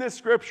 So in this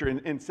scripture,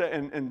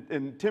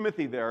 in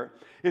Timothy there,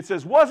 it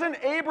says, wasn't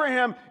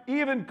Abraham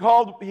even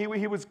called, he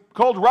was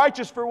called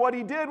righteous for what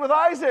he did with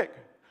Isaac?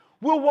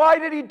 Well, why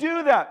did he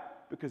do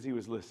that? Because he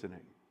was listening.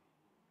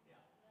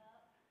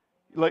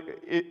 Like,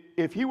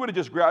 if he would have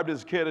just grabbed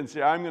his kid and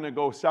said, I'm going to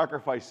go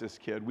sacrifice this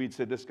kid, we'd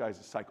say, this guy's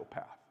a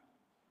psychopath.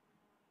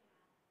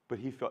 But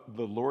he felt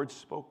the Lord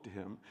spoke to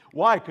him.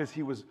 Why? Because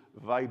he was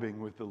vibing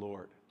with the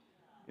Lord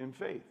in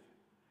faith.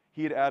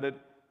 He had added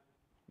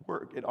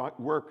work.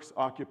 Works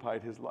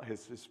occupied his life.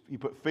 He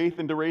put faith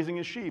into raising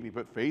his sheep. He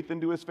put faith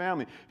into his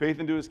family,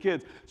 faith into his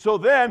kids. So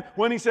then,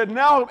 when he said,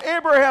 now,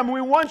 Abraham, we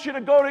want you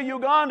to go to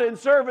Uganda and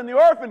serve in the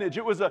orphanage,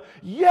 it was a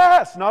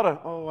yes, not a,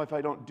 oh, if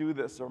I don't do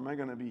this, am I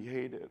going to be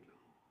hated?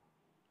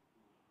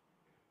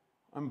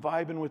 I'm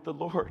vibing with the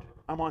Lord.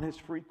 I'm on his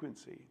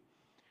frequency.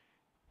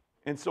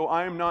 And so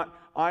I am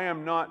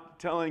not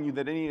telling you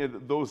that any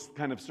of those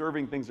kind of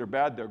serving things are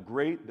bad. They're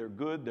great, they're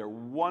good, they're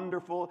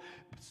wonderful,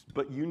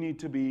 but you need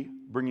to be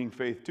bringing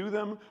faith to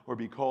them or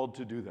be called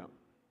to do them.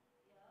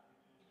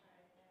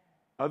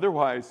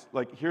 Otherwise,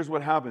 like, here's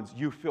what happens.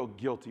 You feel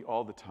guilty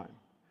all the time.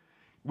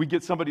 We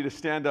get somebody to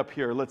stand up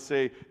here. Let's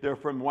say they're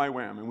from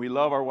YWAM, and we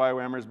love our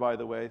YWAMers, by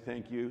the way.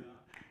 Thank you.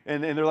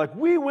 And they're like,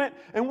 we went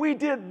and we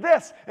did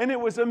this, and it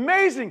was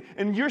amazing.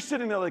 And you're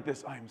sitting there like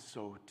this, I'm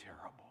so terrible.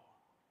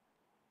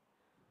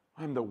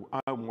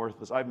 I'm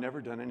worthless. I've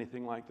never done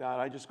anything like that.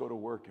 I just go to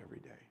work every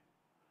day.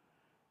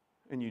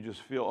 And you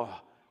just feel,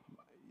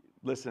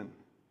 listen,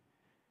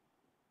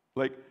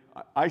 like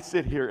I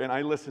sit here and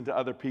I listen to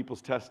other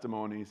people's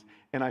testimonies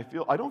and I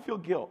don't feel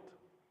guilt.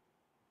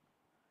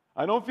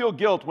 I don't feel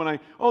guilt when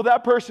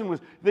that person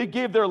they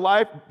gave their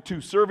life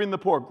to serving the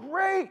poor.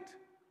 Great.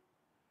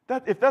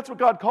 If that's what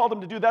God called them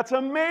to do, that's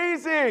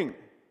amazing.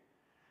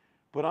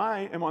 But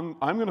I'm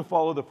going to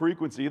follow the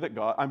frequency that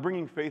I'm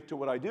bringing faith to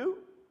what I do,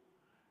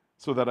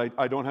 so that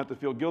I don't have to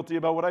feel guilty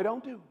about what I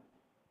don't do.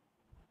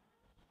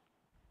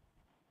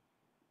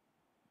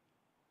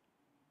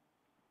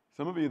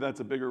 Some of you, that's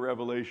a bigger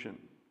revelation.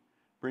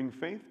 Bring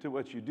faith to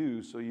what you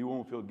do so you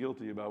won't feel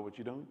guilty about what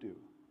you don't do.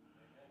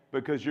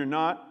 Because you're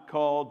not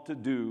called to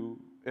do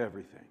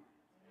everything.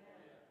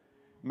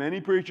 Many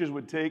preachers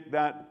would take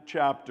that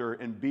chapter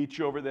and beat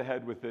you over the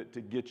head with it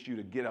to get you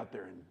to get out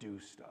there and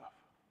do stuff.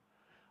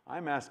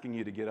 I'm asking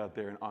you to get out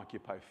there and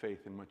occupy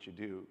faith in what you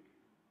do.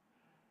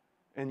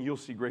 And you'll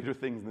see greater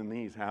things than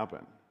these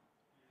happen.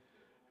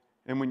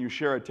 And when you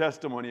share a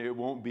testimony, it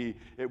won't be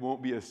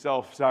a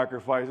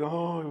self-sacrifice.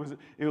 Oh,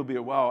 it'll be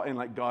a wow, and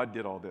like God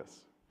did all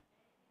this.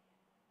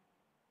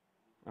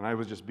 And I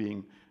was just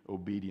being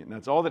obedient. And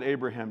that's all that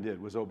Abraham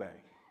did, was obey.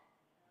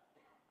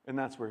 And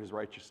that's where his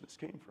righteousness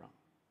came from.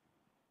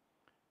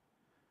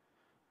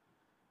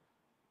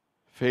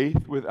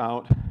 Faith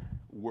without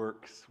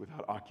works,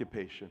 without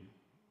occupation,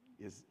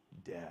 is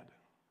dead.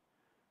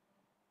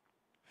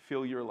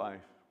 Fill your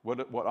life.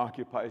 What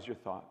occupies your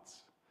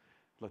thoughts?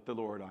 Let the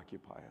Lord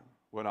occupy them.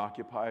 What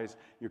occupies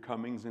your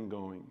comings and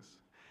goings?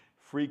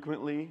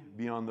 Frequently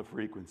beyond the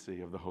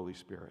frequency of the Holy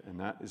Spirit. And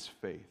that is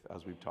faith,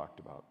 as we've talked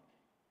about.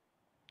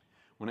 I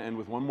want to end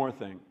with one more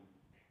thing.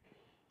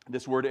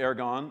 This word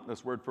ergon,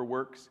 this word for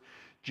works,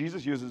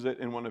 Jesus uses it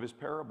in one of his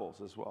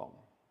parables as well.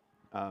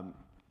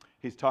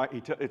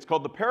 It's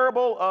called the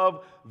parable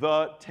of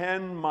the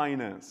 10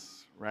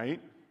 minas, right?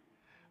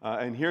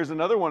 And here's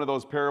another one of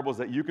those parables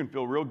that you can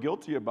feel real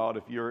guilty about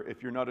if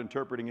you're not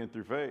interpreting it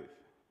through faith.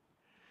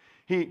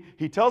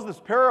 He tells this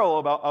parable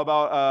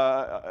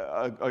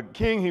about a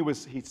king.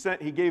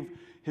 He gave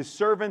his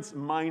servants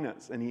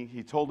minas, and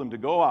he told them to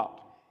go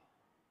out.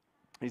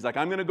 He's like,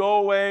 I'm going to go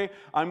away.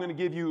 I'm going to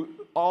give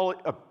you all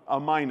a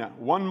mina,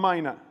 one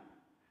mina.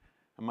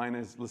 A mina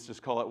is, let's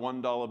just call it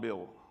 $1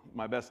 bill,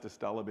 my bestest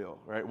dollar bill,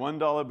 right?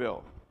 $1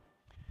 bill.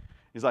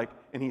 He's like,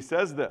 and he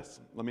says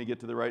this. Let me get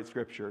to the right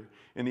scripture.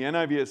 In the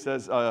NIV, it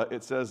says, I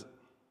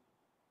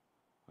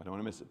don't want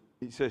to miss it.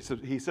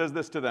 He says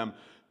this to them: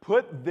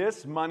 put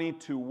this money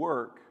to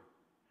work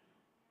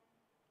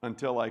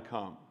until I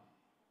come.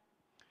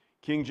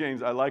 King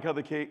James, I like how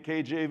the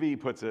KJV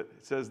puts it.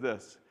 It says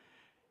this.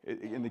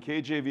 In the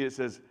KJV, it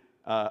says,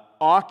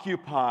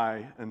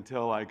 occupy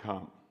until I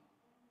come.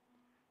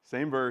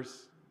 Same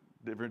verse,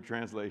 different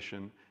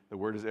translation. The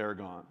word is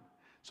ergon.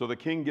 So the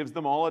king gives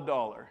them all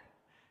 $1,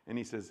 and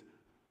he says,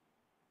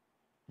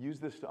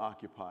 use this to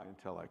occupy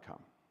until I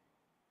come.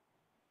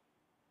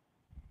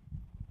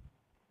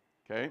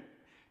 Okay?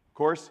 Of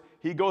course,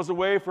 he goes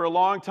away for a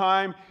long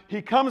time.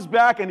 He comes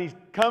back and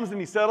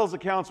he settles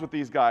accounts with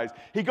these guys.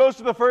 He goes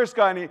to the first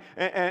guy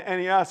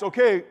and he asks,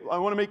 okay,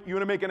 you want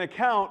to make an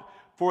account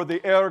for the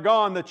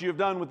ergon that you've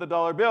done with the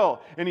dollar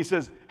bill. And he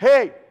says,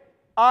 hey,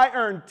 I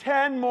earned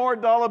 10 more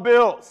dollar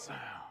bills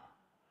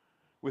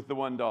with the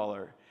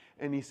 $1.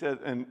 And he said,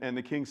 and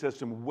the king says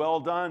to him, well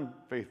done,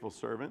 faithful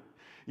servant.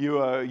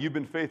 You've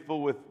been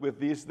faithful with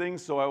these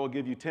things, so I will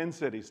give you 10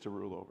 cities to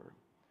rule over.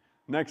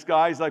 Next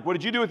guy, he's like, what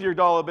did you do with your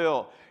dollar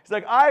bill? He's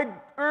like, I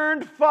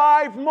earned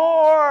 5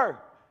 more.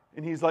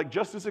 And he's like,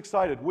 just as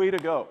excited, way to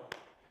go.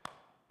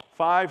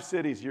 5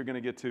 cities you're going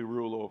to get to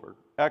rule over.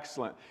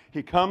 Excellent.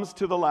 He comes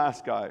to the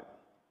last guy.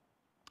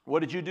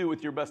 What did you do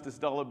with your bestest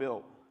dollar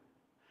bill?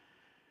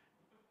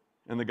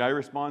 And the guy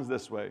responds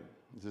this way.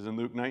 This is in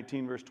Luke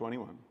 19, verse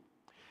 21.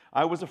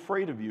 I was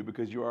afraid of you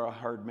because you are a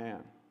hard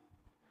man.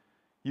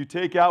 You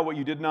take out what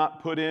you did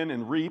not put in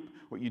and reap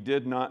what you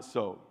did not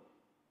sow.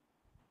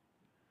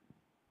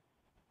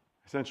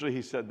 Essentially,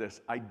 he said this,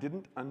 I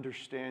didn't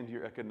understand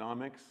your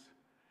economics,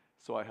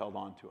 so I held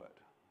on to it.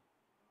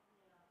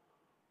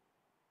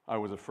 I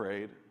was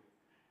afraid,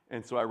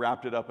 and so I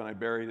wrapped it up and I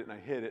buried it and I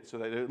hid it so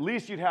that at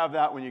least you'd have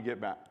that when you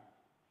get back.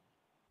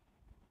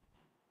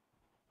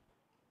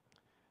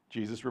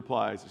 Jesus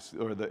replies,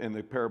 or in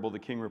the parable, the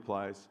king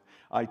replies,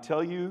 I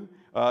tell you,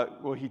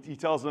 he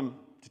tells them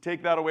to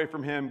take that away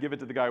from him, give it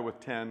to the guy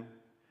with 10.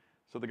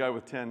 So the guy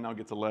with 10 now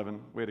gets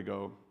 11. Way to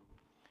go.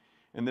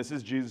 And this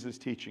is Jesus'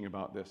 teaching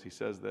about this. He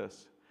says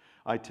this,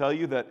 I tell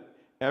you that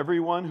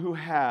everyone who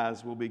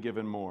has will be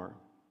given more.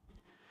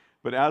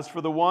 But as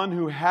for the one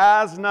who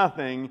has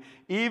nothing,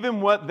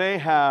 even what they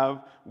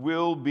have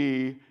will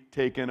be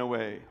taken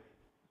away.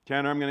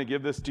 Tanner, I'm going to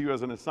give this to you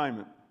as an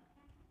assignment.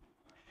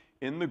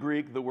 In the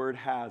Greek, the word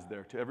has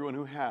there. To everyone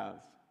who has,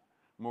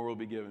 more will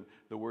be given.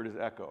 The word is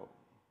echo.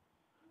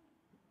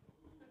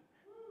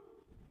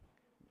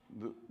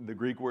 The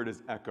Greek word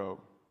is echo.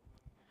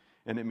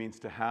 And it means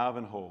to have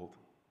and hold,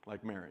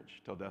 like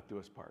marriage, till death do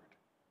us part.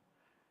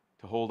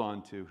 To hold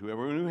on to.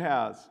 Whoever who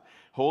has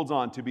holds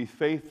on, to be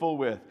faithful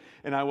with.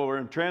 And I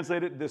will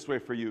translate it this way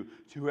for you.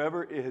 To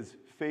whoever is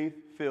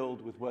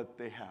faith-filled with what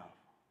they have.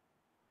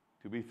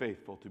 To be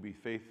faithful, to be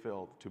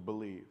faith-filled, to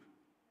believe.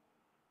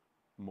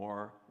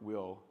 More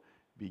will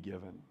be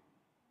given.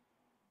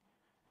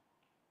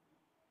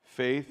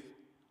 Faith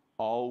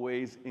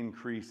always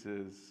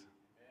increases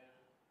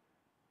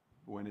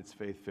when it's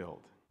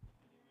faith-filled.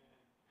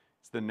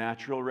 It's the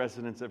natural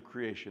resonance of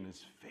creation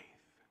is faith.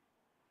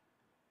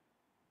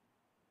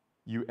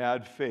 You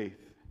add faith.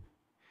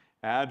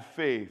 Add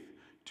faith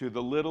to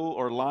the little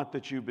or lot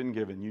that you've been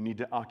given. You need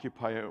to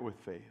occupy it with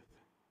faith.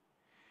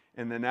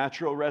 And the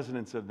natural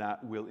resonance of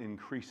that will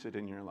increase it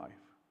in your life.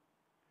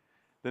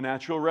 The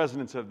natural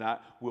resonance of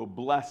that will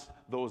bless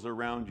those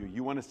around you.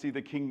 You want to see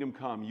the kingdom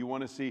come. You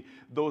want to see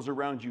those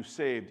around you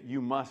saved.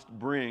 You must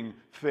bring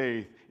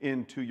faith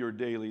into your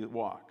daily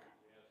walk.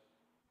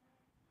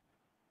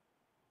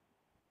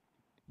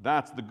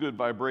 That's the good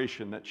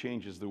vibration that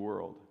changes the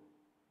world.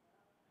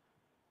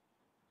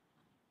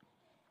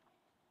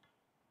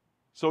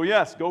 So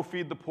yes, go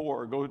feed the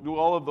poor. Go do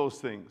all of those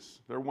things.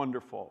 They're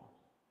wonderful.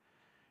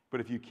 But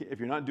if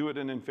you're not doing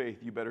it in faith,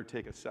 you better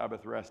take a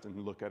Sabbath rest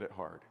and look at it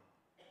hard.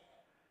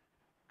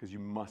 Because you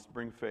must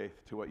bring faith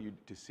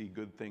to see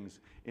good things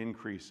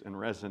increase and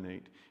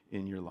resonate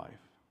in your life.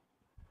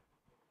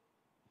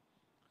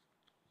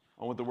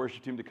 I want the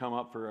worship team to come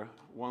up for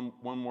one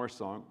more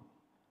song.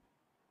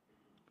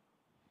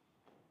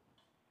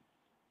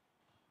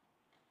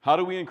 How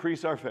do we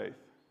increase our faith?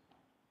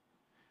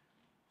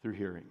 Through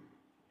hearing.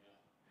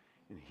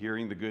 And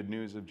hearing the good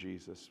news of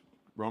Jesus.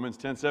 Romans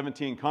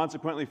 10:17,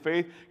 consequently,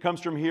 faith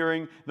comes from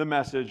hearing the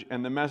message,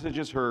 and the message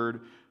is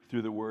heard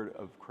through the word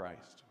of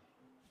Christ.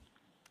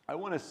 I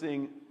want to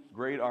sing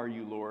Great Are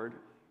You, Lord,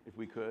 if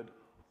we could,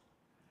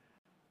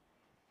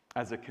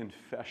 as a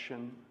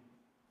confession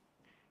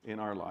in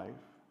our life.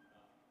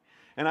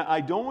 And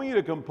I don't want you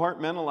to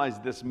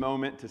compartmentalize this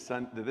moment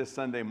to this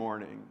Sunday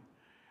morning.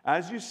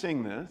 As you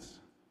sing this,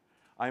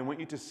 I want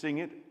you to sing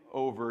it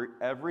over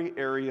every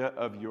area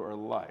of your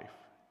life.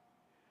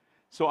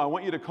 So I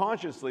want you to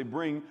consciously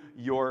bring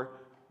your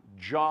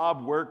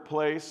job,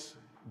 workplace,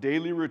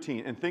 daily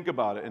routine, and think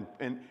about it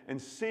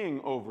and sing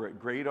over it.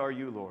 Great are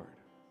you, Lord.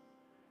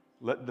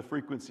 Let the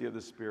frequency of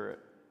the Spirit.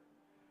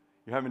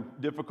 You're having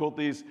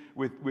difficulties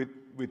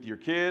with your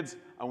kids.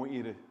 I want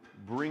you to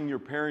bring your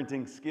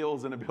parenting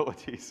skills and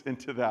abilities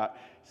into that.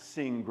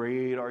 Sing,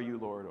 great are you,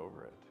 Lord,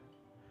 over it.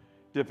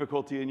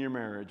 Difficulty in your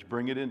marriage,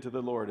 bring it into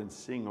the Lord and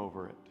sing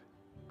over it.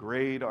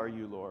 Great are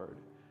you, Lord.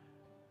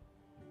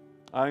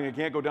 I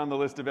can't go down the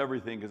list of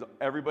everything because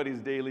everybody's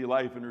daily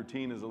life and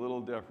routine is a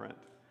little different.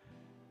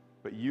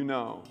 But you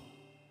know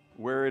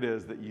where it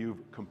is that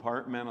you've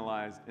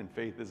compartmentalized and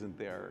faith isn't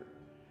there.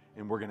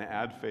 And we're going to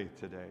add faith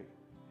today.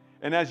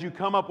 And as you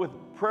come up with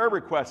prayer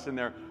requests in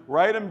there,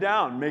 write them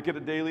down. Make it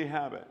a daily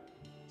habit.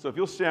 So if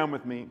you'll stand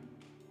with me,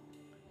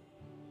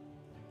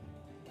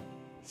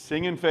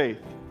 sing in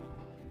faith.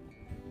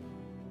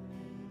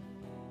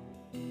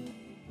 You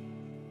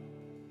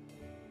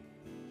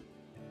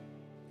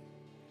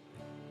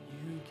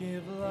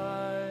give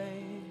life,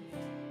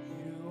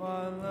 you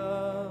are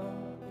love,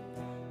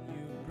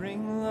 you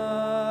bring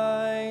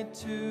light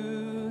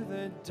to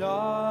the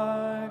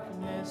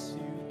darkness,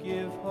 you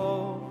give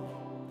hope,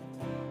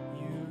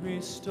 you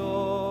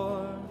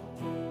restore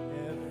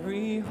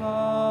every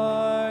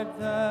heart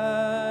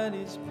that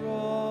is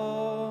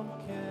broken.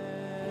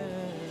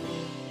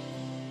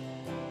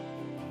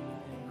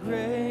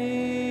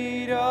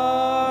 Great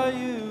are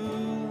you,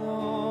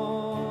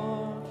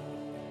 Lord.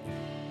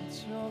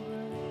 It's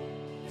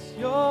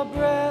your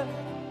breath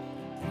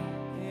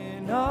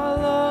in our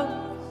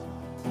lungs.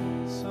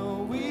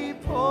 So we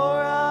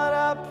pour out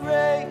our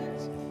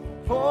praise,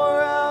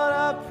 pour out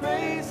our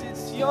praise.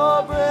 It's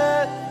your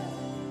breath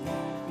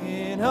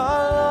in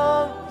our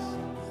lungs.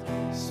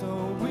 So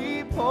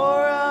we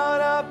pour out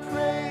our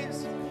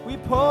praise, we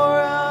pour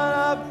out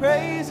our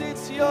praise.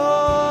 It's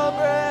your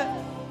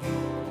breath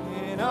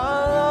in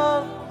our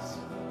lungs.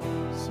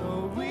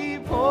 So we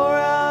pour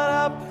out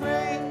our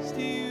praise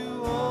to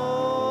you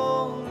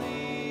only.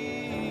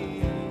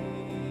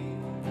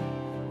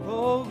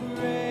 Oh,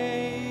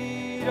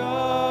 great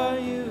are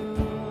you,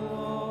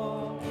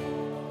 Lord.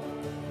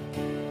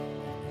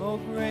 Oh,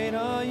 great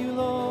are you,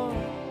 Lord.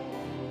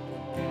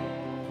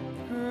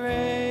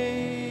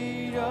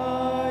 Great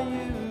are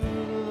you,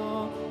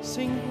 Lord.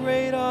 Sing,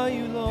 great are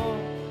you, Lord.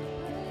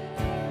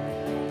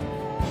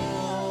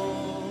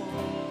 Oh,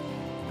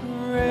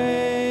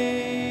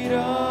 great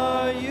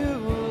are you,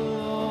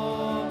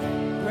 Lord.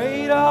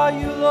 Great are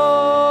you,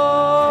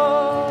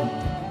 Lord.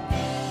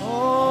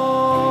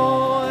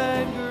 Oh,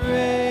 and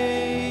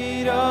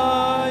great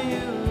are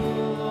you,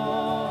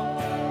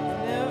 Lord.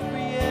 In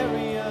every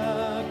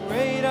area,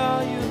 great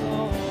are you,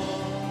 Lord.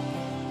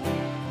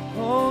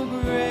 Oh,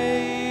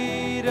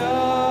 great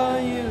are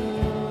you,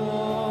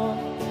 Lord.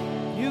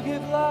 You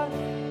give life.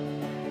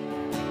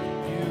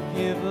 You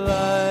give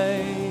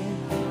life.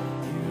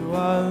 You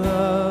are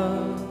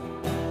love.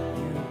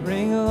 You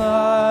bring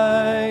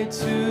light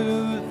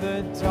to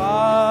the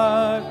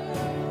dark.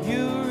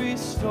 You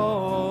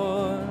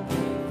restore,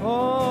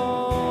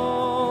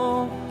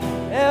 oh,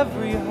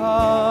 every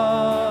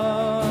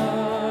heart.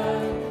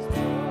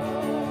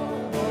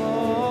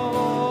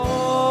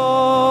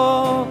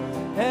 Oh,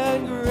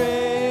 and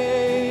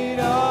great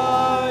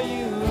are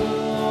you,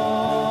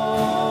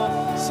 Lord.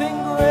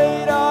 Sing,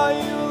 great are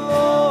you,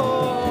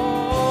 Lord.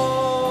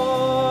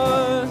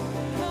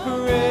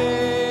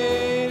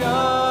 Great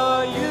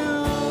are you,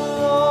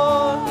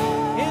 Lord.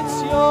 It's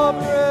your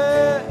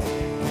breath,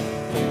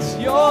 it's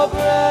your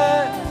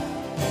breath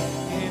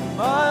in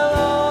my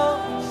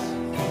lungs.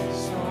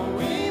 So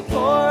we pour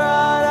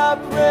out our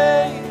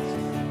praise,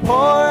 pour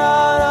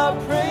out our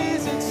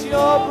praise. It's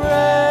your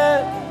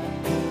breath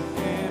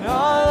in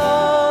our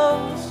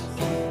lungs.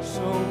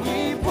 So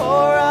we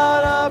pour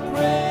out our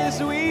praise,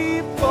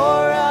 we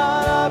pour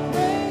out our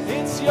praise.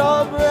 It's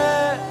your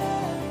breath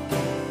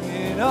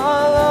in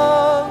our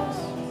lungs.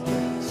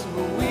 So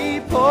we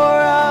pour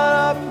out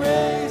our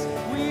praise,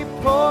 we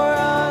pour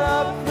out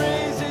our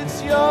praise.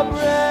 It's your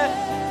breath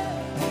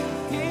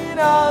in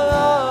our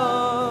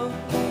lungs.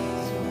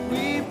 So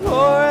we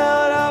pour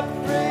out our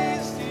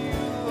praise to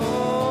you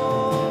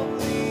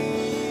only.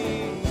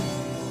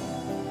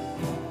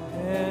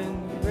 And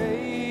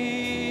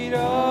great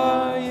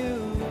are you,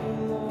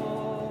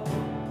 Lord.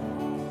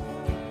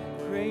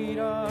 Great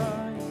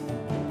are you.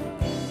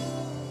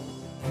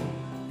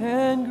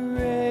 And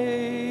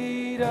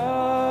great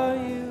are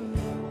you,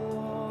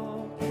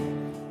 Lord.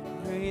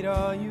 Great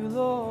are you,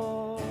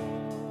 Lord.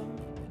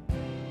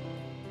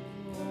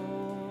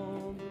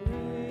 Oh,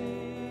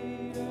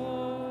 great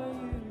are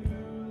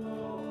you,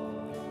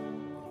 Lord.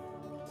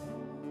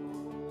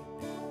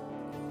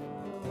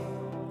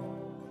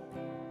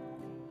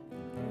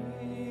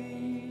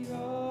 Great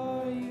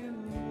are you,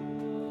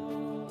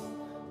 Lord.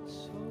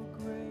 So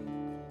great.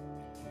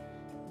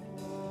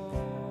 Oh,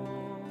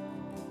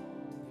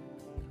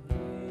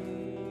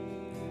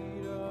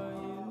 great are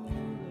you, Lord.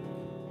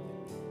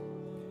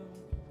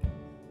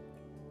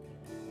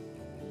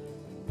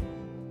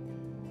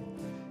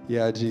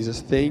 Yeah,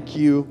 Jesus, thank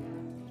you.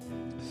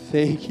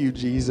 Thank you,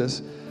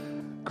 Jesus.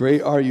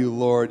 Great are you,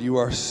 Lord. You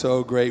are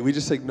so great. We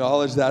just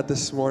acknowledge that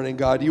this morning,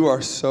 God. You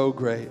are so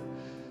great.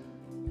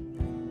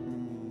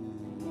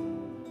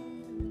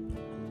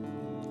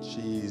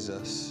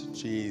 Jesus,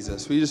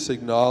 Jesus. We just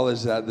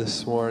acknowledge that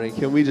this morning.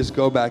 Can we just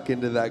go back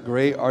into that?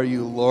 Great are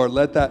you, Lord.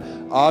 Let that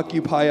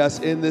occupy us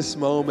in this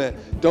moment.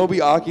 Don't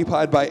be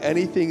occupied by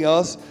anything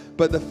else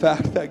but the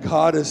fact that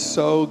God is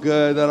so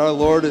good, that our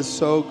Lord is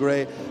so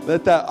great.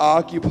 Let that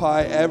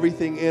occupy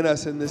everything in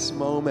us in this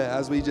moment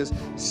as we just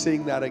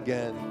sing that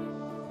again.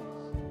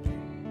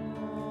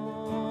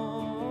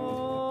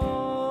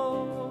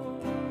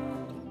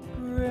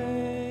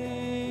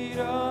 Great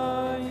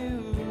are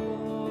you,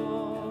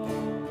 Lord.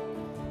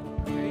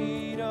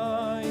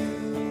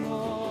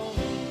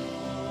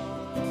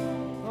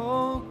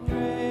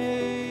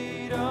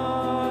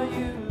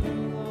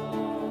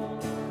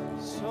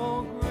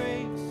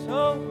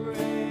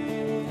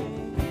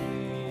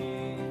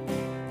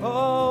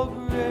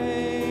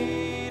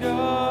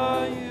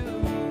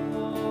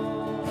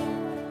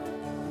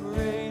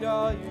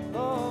 are you,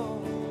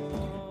 Lord.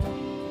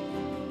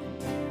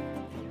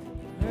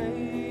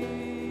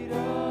 Great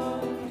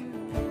are you.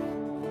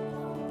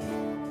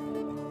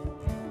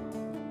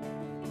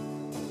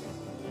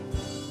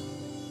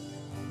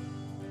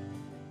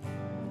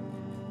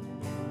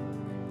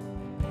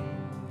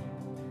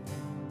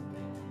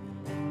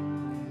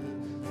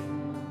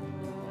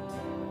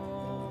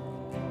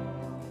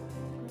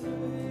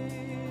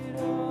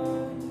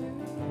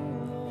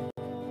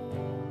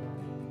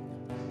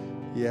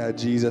 Yeah,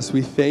 Jesus,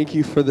 we thank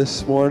you for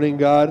this morning,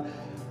 God.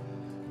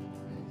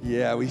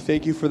 Yeah, we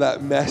thank you for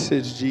that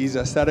message,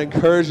 Jesus, that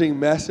encouraging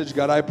message.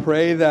 God, I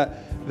pray that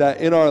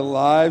in our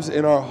lives,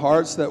 in our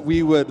hearts, that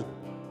we would,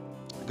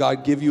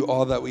 God, give you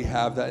all that we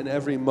have, that in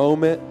every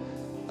moment,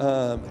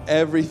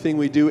 everything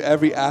we do,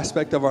 every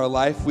aspect of our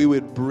life, we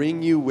would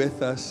bring you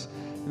with us.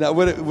 And that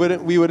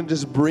we wouldn't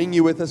just bring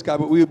you with us, God,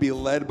 but we would be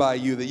led by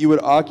you, that you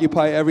would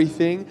occupy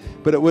everything,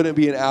 but it wouldn't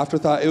be an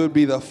afterthought. It would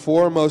be the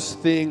foremost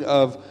thing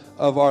of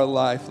our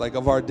life, like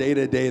of our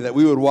day-to-day, that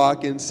we would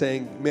walk in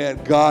saying,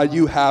 man, God,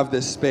 you have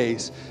this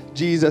space.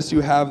 Jesus,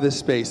 you have this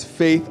space.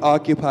 Faith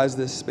occupies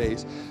this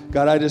space.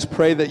 God, I just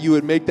pray that you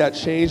would make that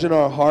change in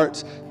our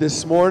hearts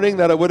this morning,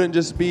 that it wouldn't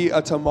just be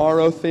a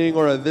tomorrow thing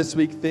or a this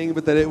week thing,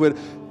 but that it would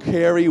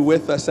carry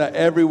with us, that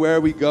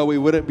everywhere we go, we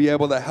wouldn't be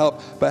able to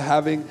help but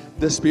having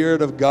the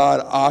Spirit of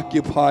God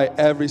occupy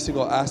every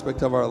single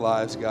aspect of our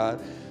lives, God.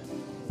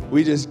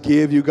 We just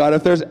give you, God.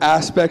 If there's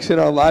aspects in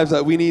our lives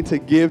that we need to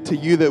give to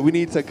you, that we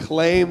need to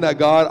claim that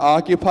God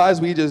occupies,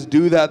 we just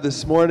do that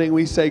this morning.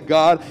 We say,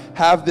 God,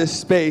 have this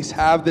space,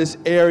 have this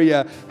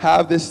area,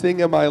 have this thing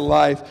in my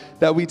life,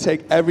 that we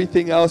take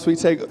everything else. We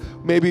take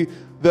maybe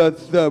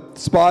the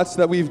spots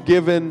that we've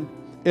given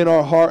in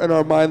our heart and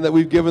our mind, that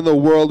we've given the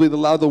world. We've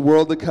allowed the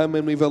world to come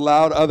in. We've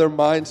allowed other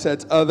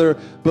mindsets, other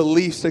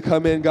beliefs to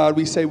come in. God,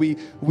 we say we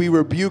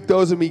rebuke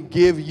those and we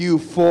give you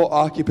full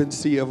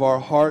occupancy of our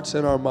hearts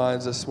and our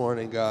minds this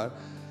morning, God.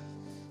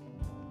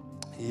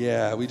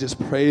 Yeah, we just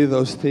pray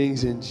those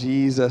things in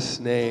Jesus'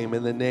 name.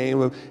 In the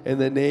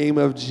name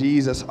of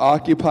Jesus,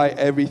 occupy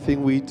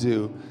everything we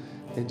do.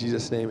 In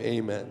Jesus' name,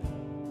 amen.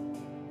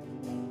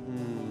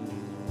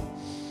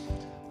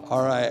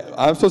 All right,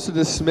 I'm supposed to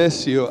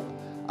dismiss you.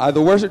 The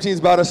worship team's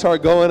about to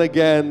start going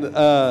again.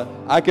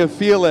 I can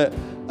feel it.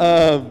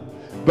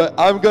 But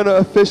I'm going to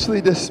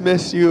officially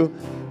dismiss you.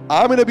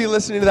 I'm going to be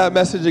listening to that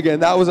message again.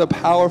 That was a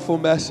powerful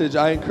message.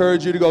 I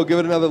encourage you to go give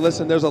it another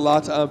listen. There's a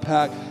lot to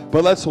unpack.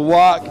 But let's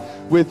walk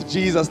with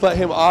Jesus. Let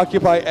him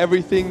occupy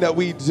everything that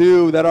we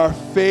do, that our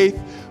faith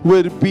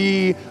would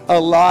be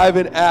alive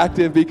and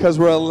active because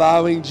we're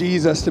allowing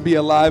Jesus to be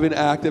alive and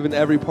active in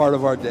every part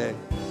of our day.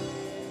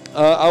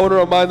 I want to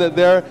remind that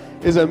there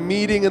is a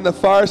meeting in the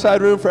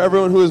fireside room for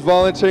everyone who is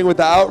volunteering with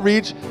the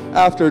outreach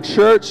after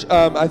church.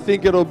 I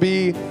think it'll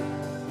be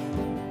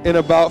in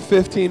about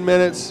 15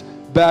 minutes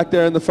back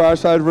there in the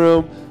fireside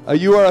room.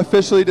 You are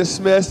officially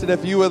dismissed, and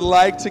if you would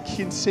like to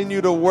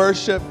continue to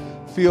worship,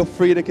 feel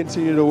free to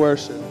continue to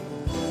worship.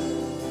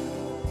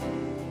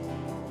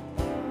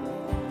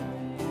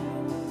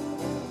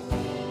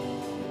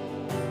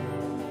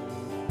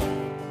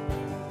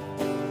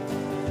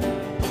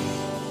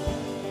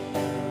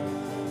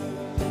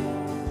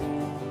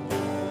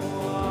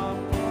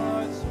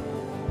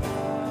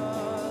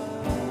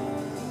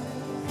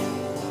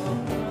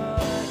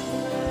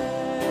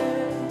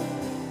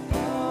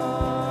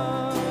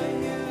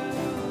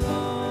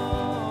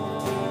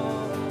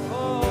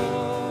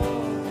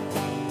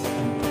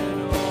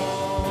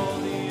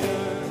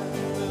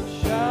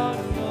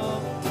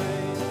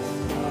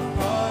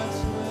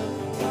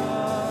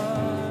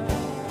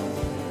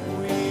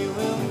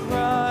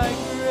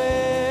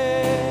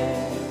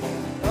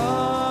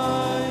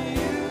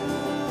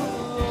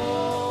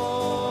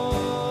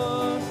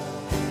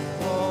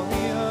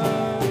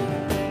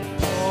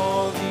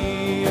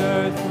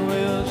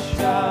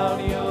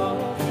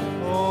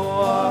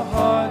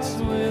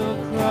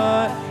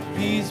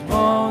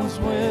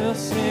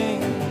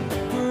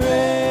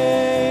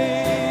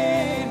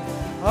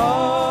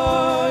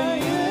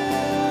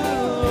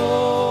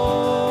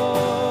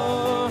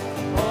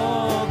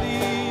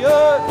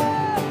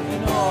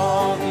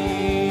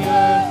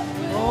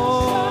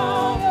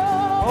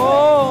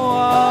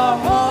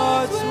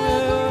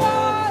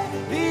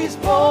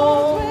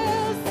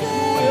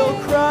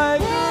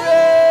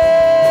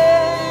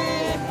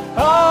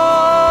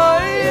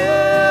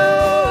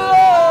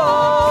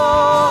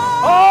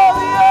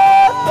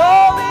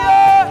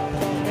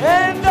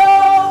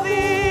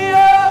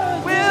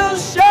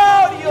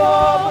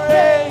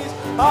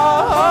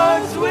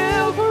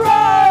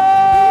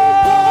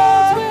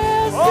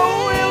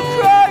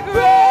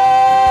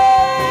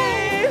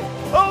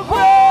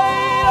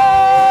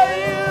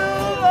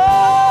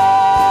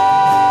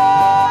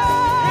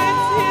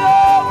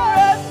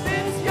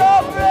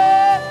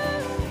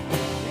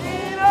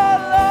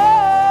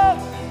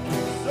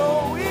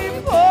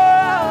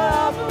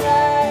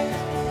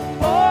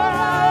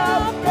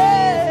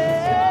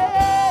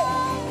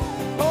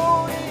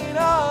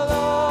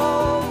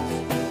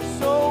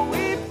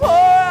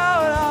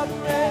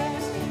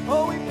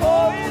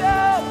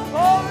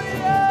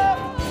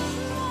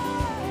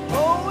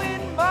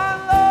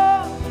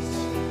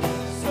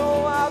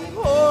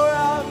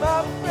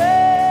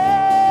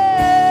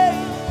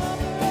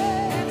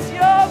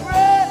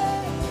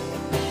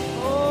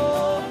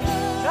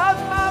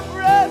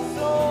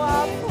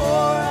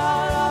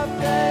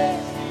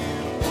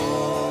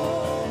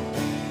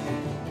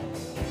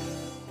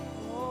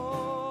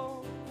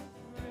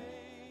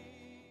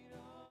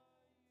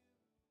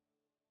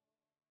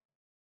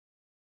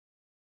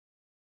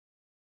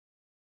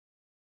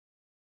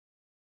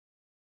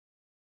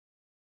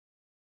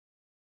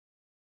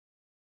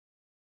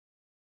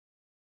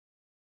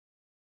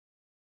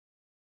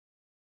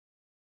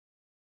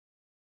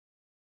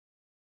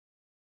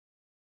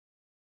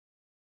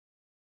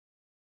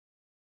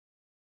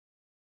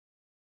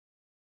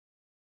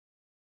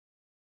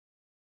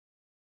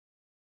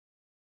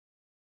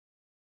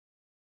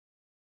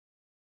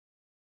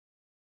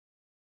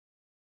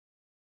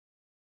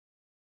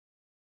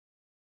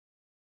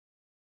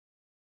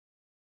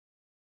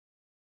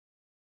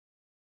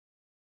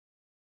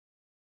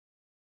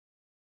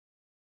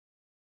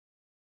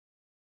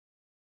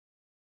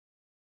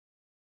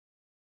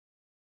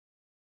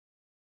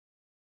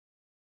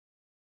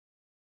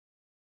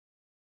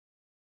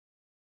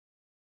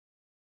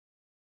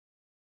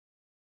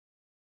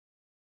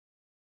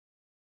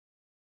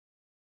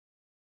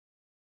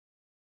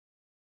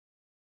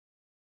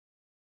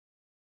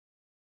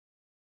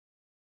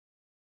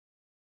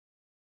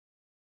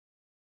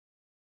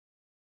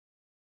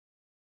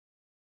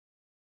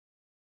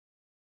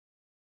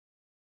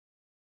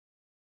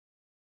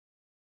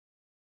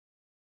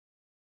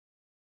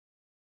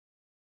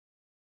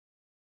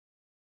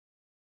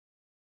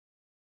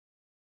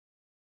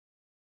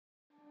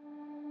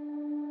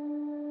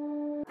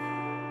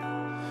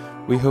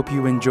 We hope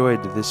you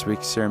enjoyed this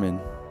week's sermon.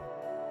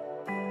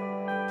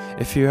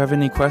 If you have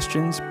any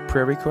questions,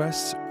 prayer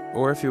requests,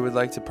 or if you would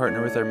like to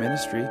partner with our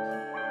ministry,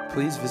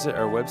 please visit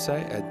our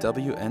website at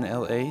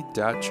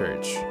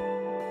wnla.church.